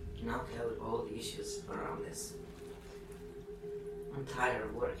knocked out all the issues around this, I'm tired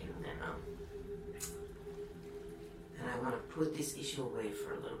of working on it now. And I want to put this issue away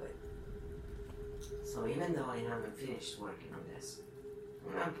for a little bit. So even though I haven't finished working on this,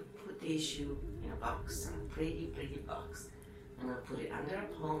 I'm going to put the issue in a box, in a pretty, pretty box. I'm going to put it under a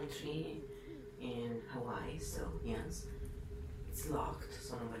palm tree in Hawaii, so yes, it's locked,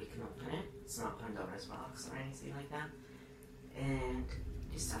 so nobody can open it. It's not Pandora's box or anything like that. And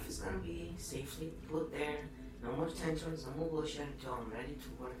this stuff is going to be safely put there. No more tantrums, no more bullshit until I'm ready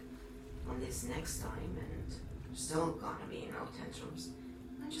to work on this next time, and there's still going to be no tantrums.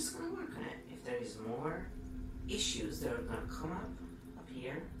 I'm just going to work on it. If there is more issues that are going to come up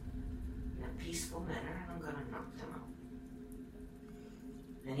here in a peaceful manner, I'm going to knock them out.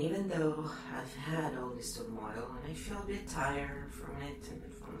 And even though I've had all this turmoil and I feel a bit tired from it and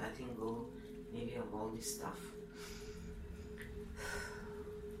from letting go maybe of all this stuff,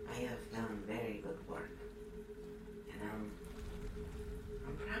 I have done very good work. And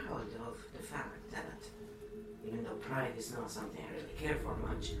I'm proud of the fact that, even though pride is not something I really care for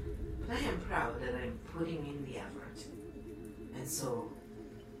much, but I am proud that I'm putting in the effort. And so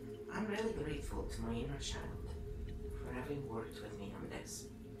I'm really grateful to my inner child for having worked with me on this.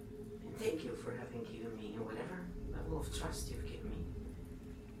 And thank you for having given me whatever level of trust you've given me.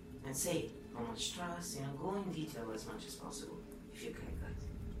 And say how much trust, go in detail as much as possible if you can, guys.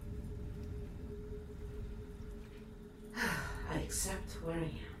 I accept where I am,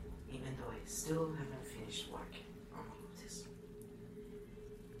 even though I still haven't finished working on all of this.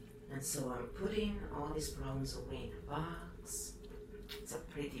 And so I'm putting all these problems away in a box. It's a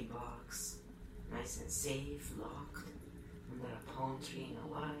pretty box, nice and safe, locked, under a palm tree in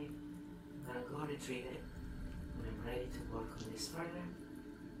Hawaii. I'm gonna go retrieve it when I'm ready to work on this further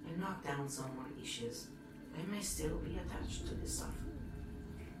and knock down some more issues that may still be attached to this stuff.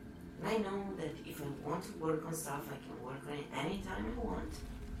 And I know that if I want to work on stuff, I can work on it anytime I want.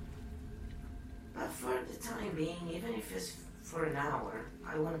 But for the time being, even if it's for an hour,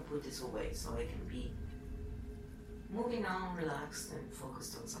 I want to put this away so I can be moving on, relaxed, and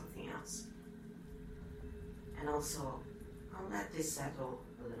focused on something else. And also, I'll let this settle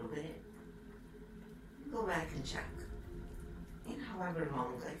a little bit. go back and check in however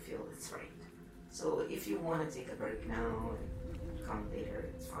long I feel it's right. So if you want to take a break now and come later,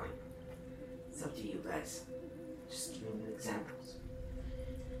 it's fine. It's up to you guys. Just giving you examples.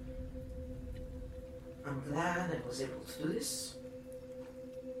 I'm glad I was able to do this.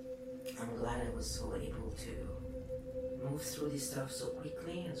 I'm glad I was so able to move through this stuff so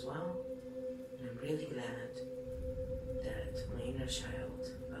quickly as well. And I'm really glad that my inner child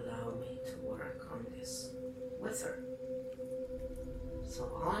allowed me to work on this with her.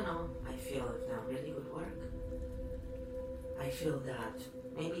 So all in all, I feel I've done really good work. I feel that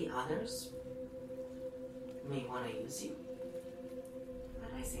maybe others may want to use you.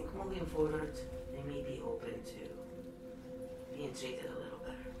 But I think moving forward, they may be open to being treated a little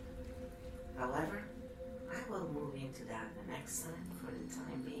better. However, I will move into that the next time. For the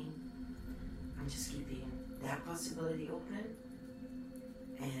time being, I'm just keeping that possibility open,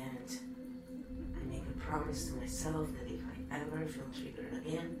 and I make a promise to myself that if I ever feel triggered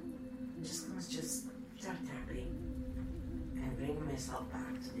again, I'm just gonna start tapping and bring myself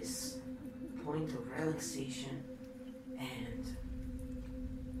back to this point of relaxation and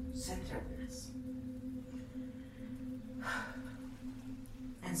centeredness.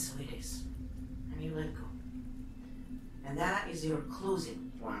 And so it is. And you let go. And that is your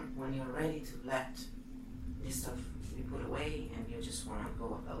closing one, when you're ready to let this stuff be put away and you just want to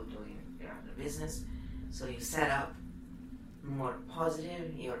go about doing your other business. So you set up more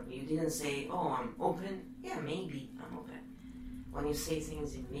positive. You didn't say, oh, I'm open. Yeah, maybe I'm open. When you say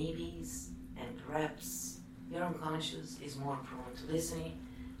things in maybes and perhaps, your unconscious is more prone to listening,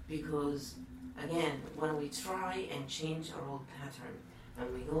 because again, when we try and change our old pattern,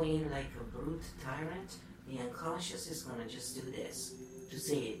 when we go in like a brute tyrant, the unconscious is going to just do this, to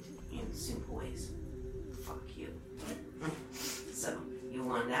say it in simple ways. Fuck you. So, you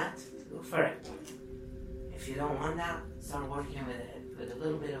want that? Go for it. If you don't want that, start working with it with a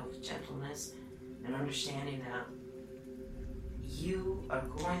little bit of gentleness and understanding that you are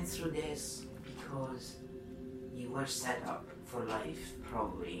going through this because you were set up for life,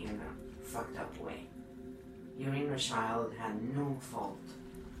 probably in a fucked up way. Your inner child had no fault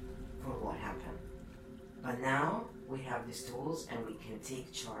for what happened. But now we have these tools and we can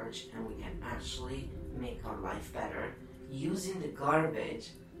take charge and we can actually make our life better using the garbage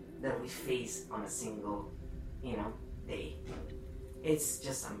that we face on a single, day. It's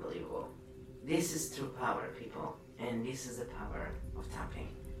just unbelievable. This is true power, people. And this is the power of tapping.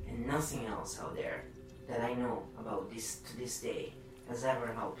 And nothing else out there that I know about this to this day has ever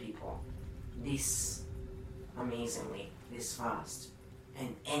helped people this amazingly, this fast,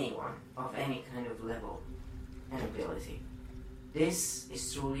 and anyone of any kind of level and ability. This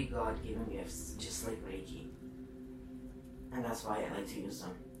is truly God-given gifts, just like Reiki. And that's why I like to use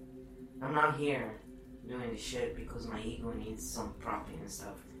them. I'm not here doing this shit because my ego needs some propping and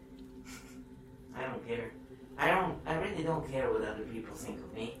stuff. I don't care. I really don't care what other people think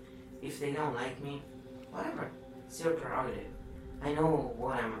of me. If they don't like me, whatever. It's your prerogative. I know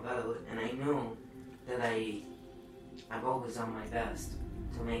what I'm about, and I know that I've always done my best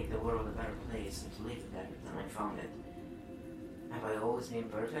to make the world a better place and to leave it better than I found it. Have I always been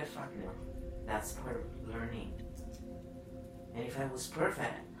perfect? Fuck no. That's part of learning. And if I was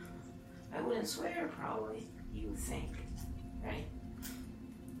perfect, I wouldn't swear, probably, you would think, right?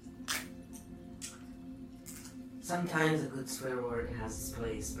 Sometimes a good swear word has its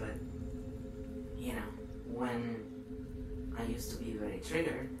place, but, when I used to be very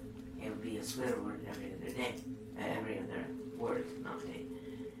triggered, it would be a swear word every other day, every other word, not day.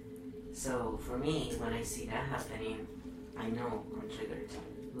 So for me, when I see that happening, I know I'm triggered.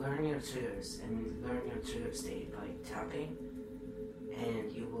 Learn your triggers and learn your trigger state by tapping,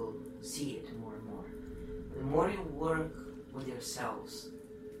 and you will see it more and more. The more you work with yourselves,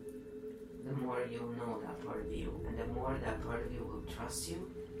 the more you'll know that part of you, and the more that part of you will trust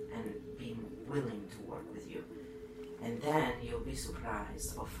you and be willing to work with you. And then you'll be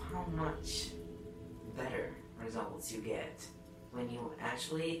surprised of how much better results you get when you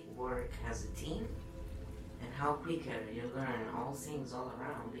actually work as a team, and how quicker you learn all things all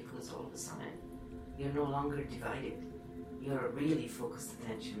around, because all of a sudden you're no longer divided. You're really focused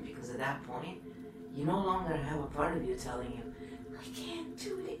attention, because at that point you no longer have a part of you telling you, I can't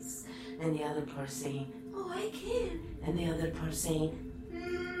do this, and the other part saying, oh, I can, and the other part saying,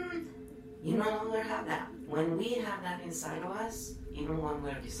 you no longer have that. When we have that inside of us, even when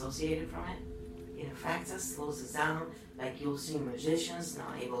we're dissociated from it, it affects us, slows us down. Like you'll see musicians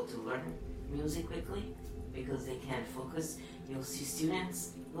not able to learn music quickly because they can't focus. You'll see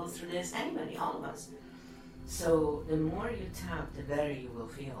students go through this, anybody, all of us. So the more you tap, the better you will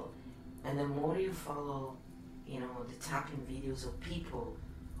feel. And the more you follow, the tapping videos of people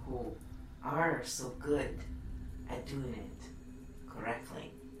who are so good at doing it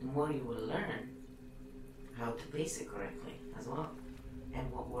correctly, the more you will learn how to base it correctly as well,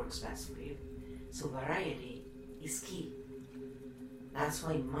 and what works best for you. So variety is key. That's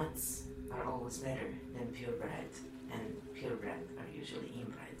why mutts are always better than purebred, and purebred are usually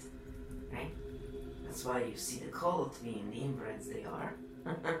inbred, right? That's why you see the cult being the inbreds they are,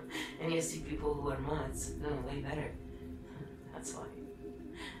 and you see people who are mutts doing way better. That's why.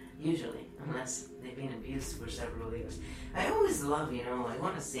 Usually, unless they've been abused for several years. I always love, I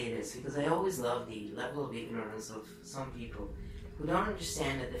want to say this because I always love the level of ignorance of some people who don't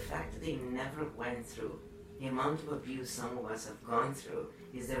understand that the fact that they never went through the amount of abuse some of us have gone through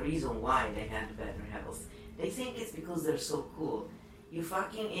is the reason why they had better health. They think it's because they're so cool. You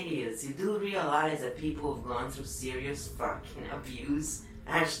fucking idiots. You do realize that people who've gone through serious fucking abuse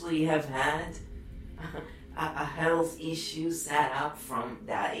actually have had a health issue set up from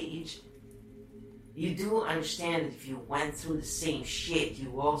that age? You do understand that if you went through the same shit, you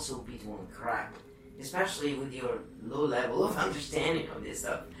will also be doing crap. Especially with your low level of understanding of this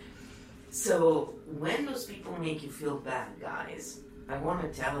stuff. So, when those people make you feel bad, guys, I want to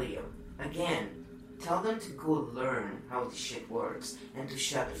tell you, again, tell them to go learn how this shit works and to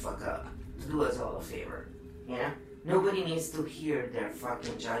shut the fuck up. To do us all a favor. Nobody needs to hear their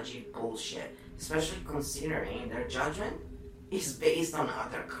fucking judgy bullshit. Especially considering their judgment is based on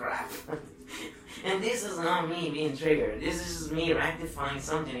other crap. And this is not me being triggered. This is just me rectifying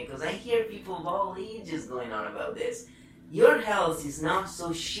something because I hear people of all ages going on about this. Your health is not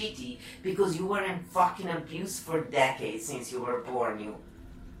so shitty because you were in fucking abuse for decades since you were born, you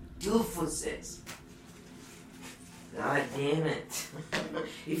doofuses. God damn it.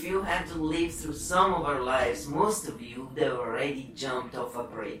 If you had to live through some of our lives, most of you would have already jumped off a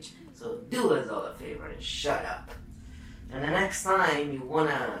bridge. So do us all a favor and shut up. And the next time you want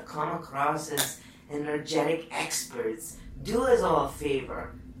to come across as energetic experts, do us all a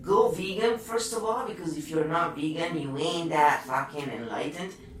favor. Go vegan, first of all, because if you're not vegan, you ain't that fucking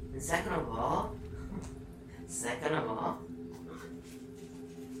enlightened. And second of all,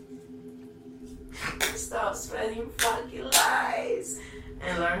 stop spreading fucking lies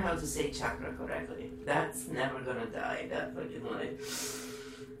and learn how to say chakra correctly. That's never gonna die, that fucking lie.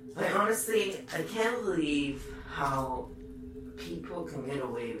 I can't believe how people can get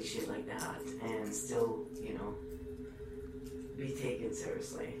away with shit like that and still, be taken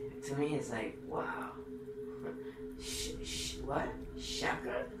seriously. To me, it's like, wow. What?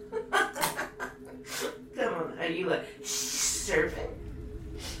 Chakra? Come on, are you a serpent?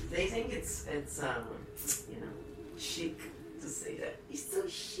 They think it's chic to say that. He's so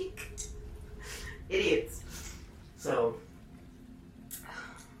chic. Idiots. So,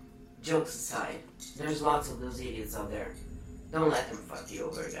 jokes aside, there's lots of those idiots out there. Don't let them fuck you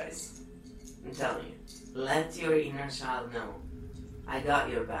over, guys. I'm telling you. Let your inner child know, I got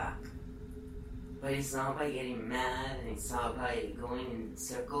your back. But it's not by getting mad, and it's not by going in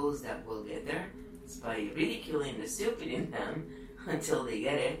circles that will get there. It's by ridiculing the stupid in them until they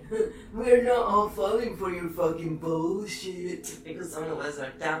get it. We're not all falling for your fucking bullshit. Because some of us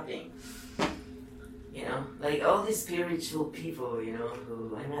are tapping. Like all these spiritual people,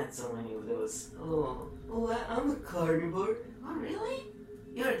 who I met so many of those. I'm a carnivore. Oh, really?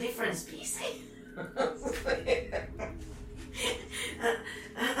 You're a different species?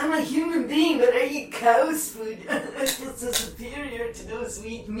 I'm a human being, but I eat cow's food. It's so superior to those who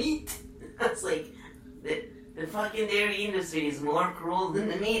eat meat. That's like, the fucking dairy industry is more cruel than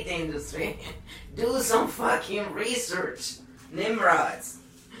the meat industry. Do some fucking research, Nimrods.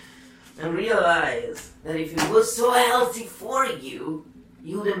 And realize that if it was so healthy for you,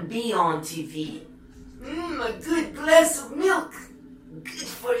 you wouldn't be on TV. A good glass of milk. Good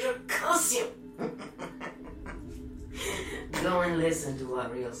for your calcium. Go and listen to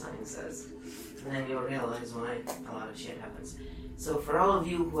what real science says. And then you'll realize why a lot of shit happens. So for all of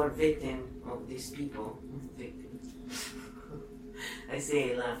you who are victim of these people, I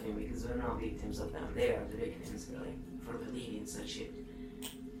say laughing because we're not victims of them. They are the victims, really, for believing such shit.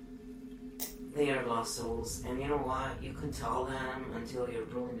 They are lost souls, and you know what? You can tell them until you're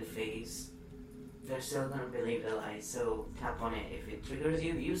blue in the face. They're still gonna believe the lie, so tap on it. If it triggers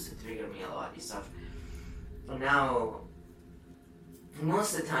you, it used to trigger me a lot, this stuff. But now,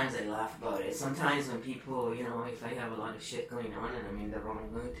 most of the times I laugh about it. Sometimes when people, if I have a lot of shit going on and I'm in the wrong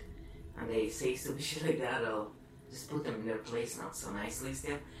mood, and they say stupid shit like that, I'll just put them in their place, not so nicely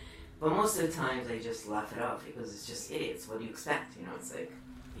still. But most of the times I just laugh it off because it's just idiots. What do you expect? It's like,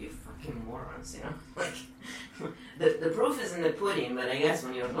 you fucking morons, you know? Like, the proof is in the pudding, but I guess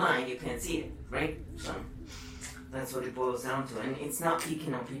when you're blind, you can't see it, right? So, that's what it boils down to. And it's not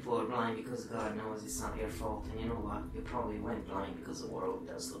picking on people who are blind because God knows it's not your fault. And you know what? You probably went blind because the world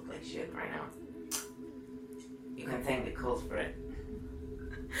does look like shit right now. You can thank the culprit.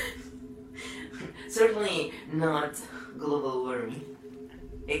 Certainly not global warming,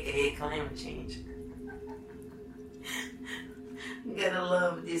 aka climate change. You gotta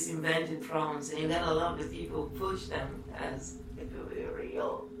love these invented problems, and you gotta love the people who push them as if it were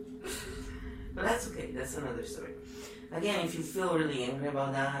real. But that's okay, that's another story. Again, if you feel really angry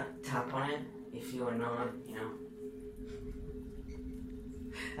about that, tap on it. If you are not, you know,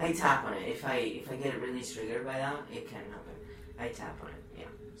 I tap on it. If I get really triggered by that, it can happen. I tap on it, yeah.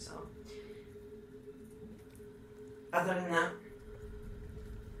 So, other than that,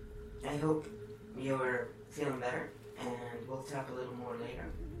 I hope you're feeling better, and we'll tap a little more later.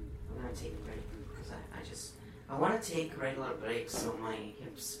 I'm gonna take a break because I want to take regular breaks so my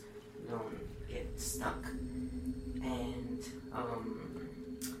hips don't get stuck, and I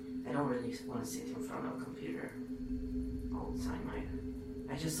don't really want to sit in front of a computer all the time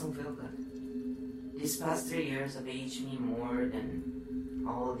either. I just don't feel good. These past 3 years have aged me more than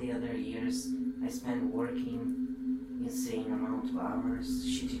all the other years I spent working insane amount of hours,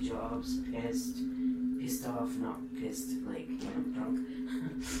 shitty jobs, pissed off, not pissed, like, you know, drunk.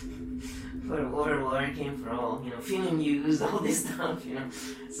 For working, for all, you know, feeling used, all this stuff, you know.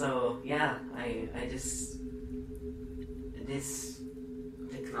 So, yeah, I just, this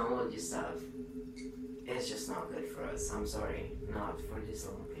technology stuff is just not good for us. I'm sorry, not for this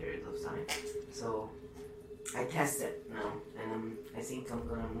long period of time. So, I test it now, and I think I'm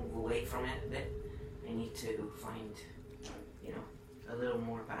gonna move away from it a bit. I need to find, you know, a little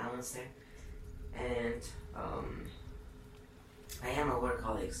more balance there. And I am a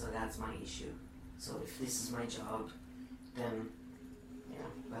workaholic, so that's my issue. So if this is my job, then, you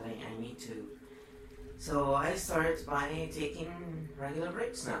know, but I need to. So I start by taking regular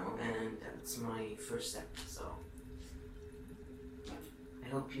breaks now, and that's my first step. So I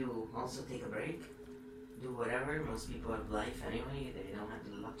hope you also take a break. Do whatever. Most people have life anyway. They don't have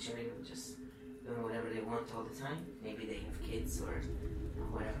the luxury of just doing whatever they want all the time. Maybe they have kids or, you know,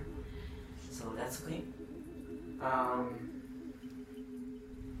 whatever. So that's okay.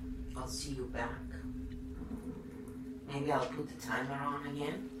 I'll see you back. Maybe I'll put the timer on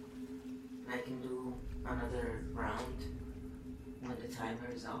again. I can do another round when the timer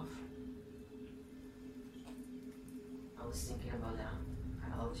is off. I was thinking about that.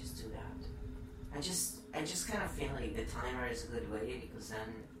 I'll just do that. I just kind of feel like the timer is a good way, because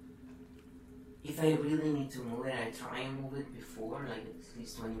then if I really need to move it, I try and move it before, like at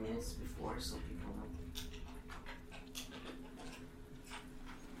least 20 minutes before, so people know.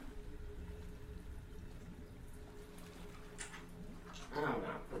 And I'm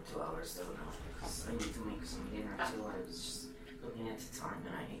gonna put 2 hours though now, because I need to make some dinner too. I was just looking at the time,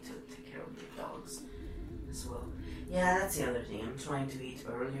 and I need to take care of the dogs as well. Yeah, that's the other thing. I'm trying to eat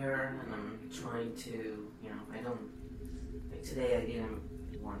earlier, and I'm trying to, you know, I don't, like today I didn't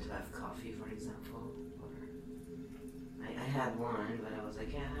want to have coffee, for example, or I had one, but I was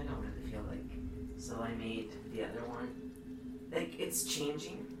like, yeah, I don't really feel like, so I made the other one. Like, it's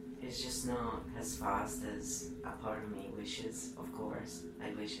changing. It's just not as fast as a part of me wishes, of course. I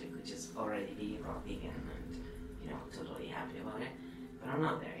wish I could just already be raw vegan and, you know, totally happy about it. But I'm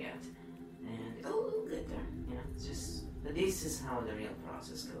not there yet. And it'll get there, you know. It's just, but this is how the real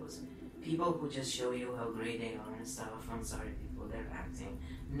process goes. People who just show you how great they are and stuff, I'm sorry people, they're acting.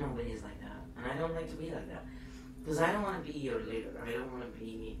 Nobody's like that. And I don't like to be like that. Because I don't want to be your leader. I don't want to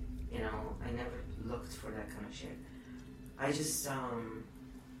be, you know, I never looked for that kind of shit. I just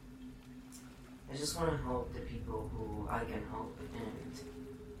want to help the people who I can help and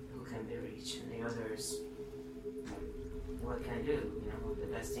who can be reached, and the others, what can I do? You know, the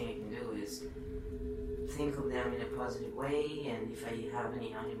best thing I can do is think of them in a positive way, and if I have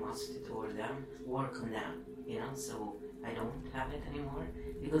any animosity toward them, work on that, you know, so I don't have it anymore.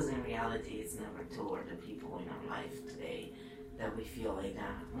 Because in reality, it's never toward the people in our life today that we feel like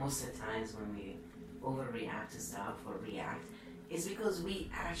that. Most of the times when we overreact to stuff or react, it's because we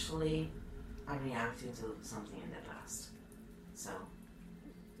actually are reacting to something in the past. So,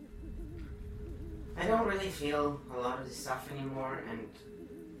 I don't really feel a lot of this stuff anymore, and,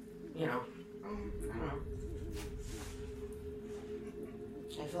 you know, I don't know.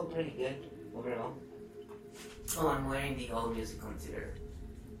 I feel pretty good overall. Oh, I'm wearing the All Music on Theater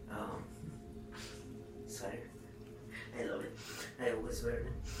sweater. I love it. I always wear it.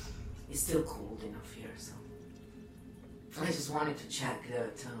 It's still cold enough here, so. I just wanted to check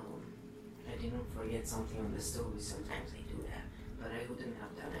that I didn't forget something on the stove. Sometimes I do that, but I wouldn't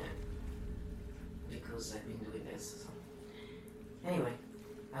have done it because I've been doing this. So. Anyway,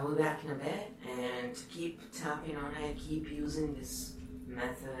 I will be back in a bit and keep tapping on it, keep using this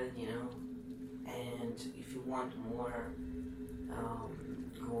method, you know. And if you want more,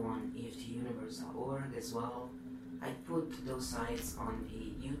 go on EFTUniverse.org as well. I put those sites on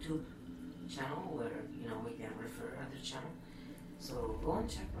the YouTube channel where, you know, we can refer other channel. So go and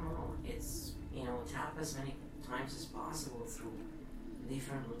check them out. It's, you know, tap as many times as possible through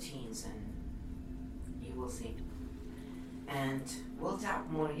different routines and you will see. And we'll tap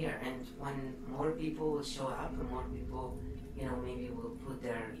more here, and when more people will show up and more people, you know, maybe will put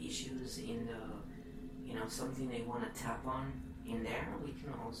their issues in the, you know, something they want to tap on in there, we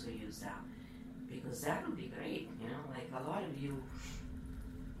can also use that. Because that would be great, you know, like a lot of you,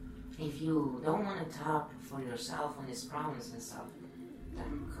 if you don't want to tap for yourself on these problems and stuff,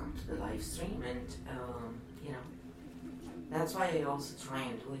 then come to the live stream and, you know, that's why I also try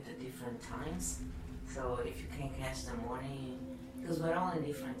and do it at different times. So if you can catch the morning, because we're all in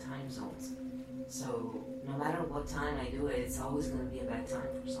different time zones. So no matter what time I do it, it's always going to be a bad time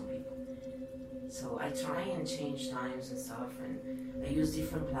for some people. So I try and change times and stuff, and I use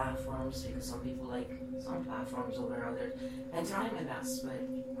different platforms because some people like some platforms over others. I try my best, but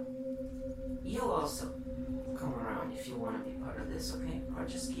you also come around if you want to be part of this, okay? Or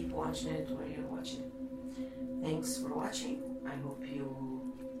just keep watching it where you're watching it. Thanks for watching. I hope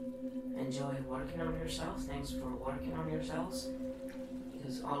you enjoy working on yourself. Thanks for working on yourselves,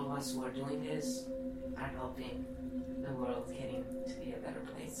 because all of us who are doing this are helping the world getting to be a better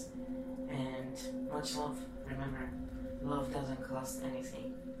place. And much love. Remember, love doesn't cost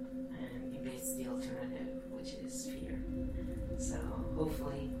anything, and it beats the alternative, which is fear. So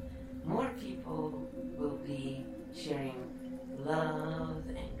hopefully more people will be sharing love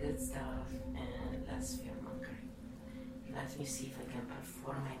and good stuff and less fear mongering. Let me see if I can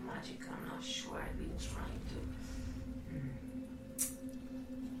perform my magic. I'm not sure. I've been trying to.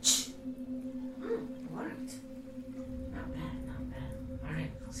 Worked.